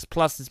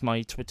SteveFlixPlus is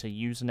my Twitter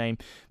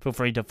username. Feel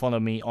free to follow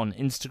me on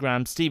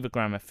Instagram.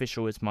 Stevegram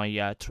Official is my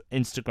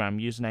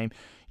Instagram username.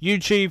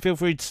 YouTube, feel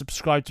free to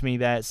subscribe to me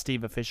there at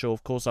Steve Official.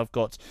 Of course, I've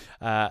got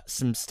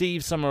some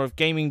Steve Summer of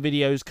Gaming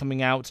videos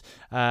coming out.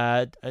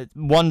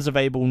 One's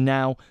available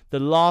now. The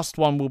last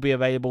one will be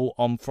available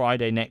on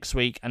Friday next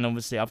week. And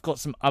obviously, I've got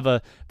some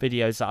other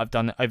videos that I've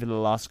done over the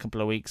last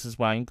couple of weeks as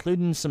well,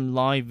 including some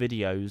live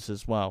videos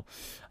as well.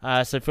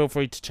 So feel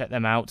free to check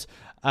them out.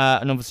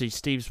 And obviously,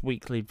 Steve's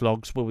weekly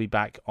vlogs will be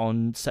back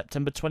on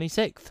September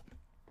 26th.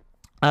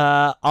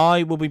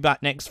 I will be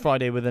back next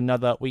Friday with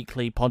another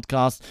weekly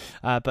podcast.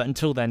 But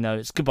until then, no,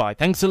 it's goodbye.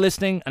 Thanks for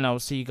listening, and I will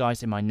see you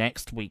guys in my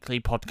next weekly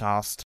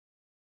podcast.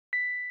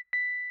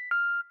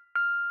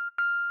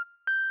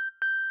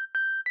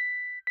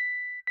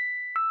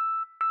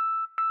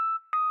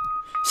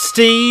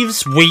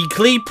 Steve's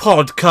Weekly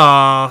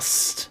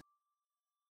Podcast.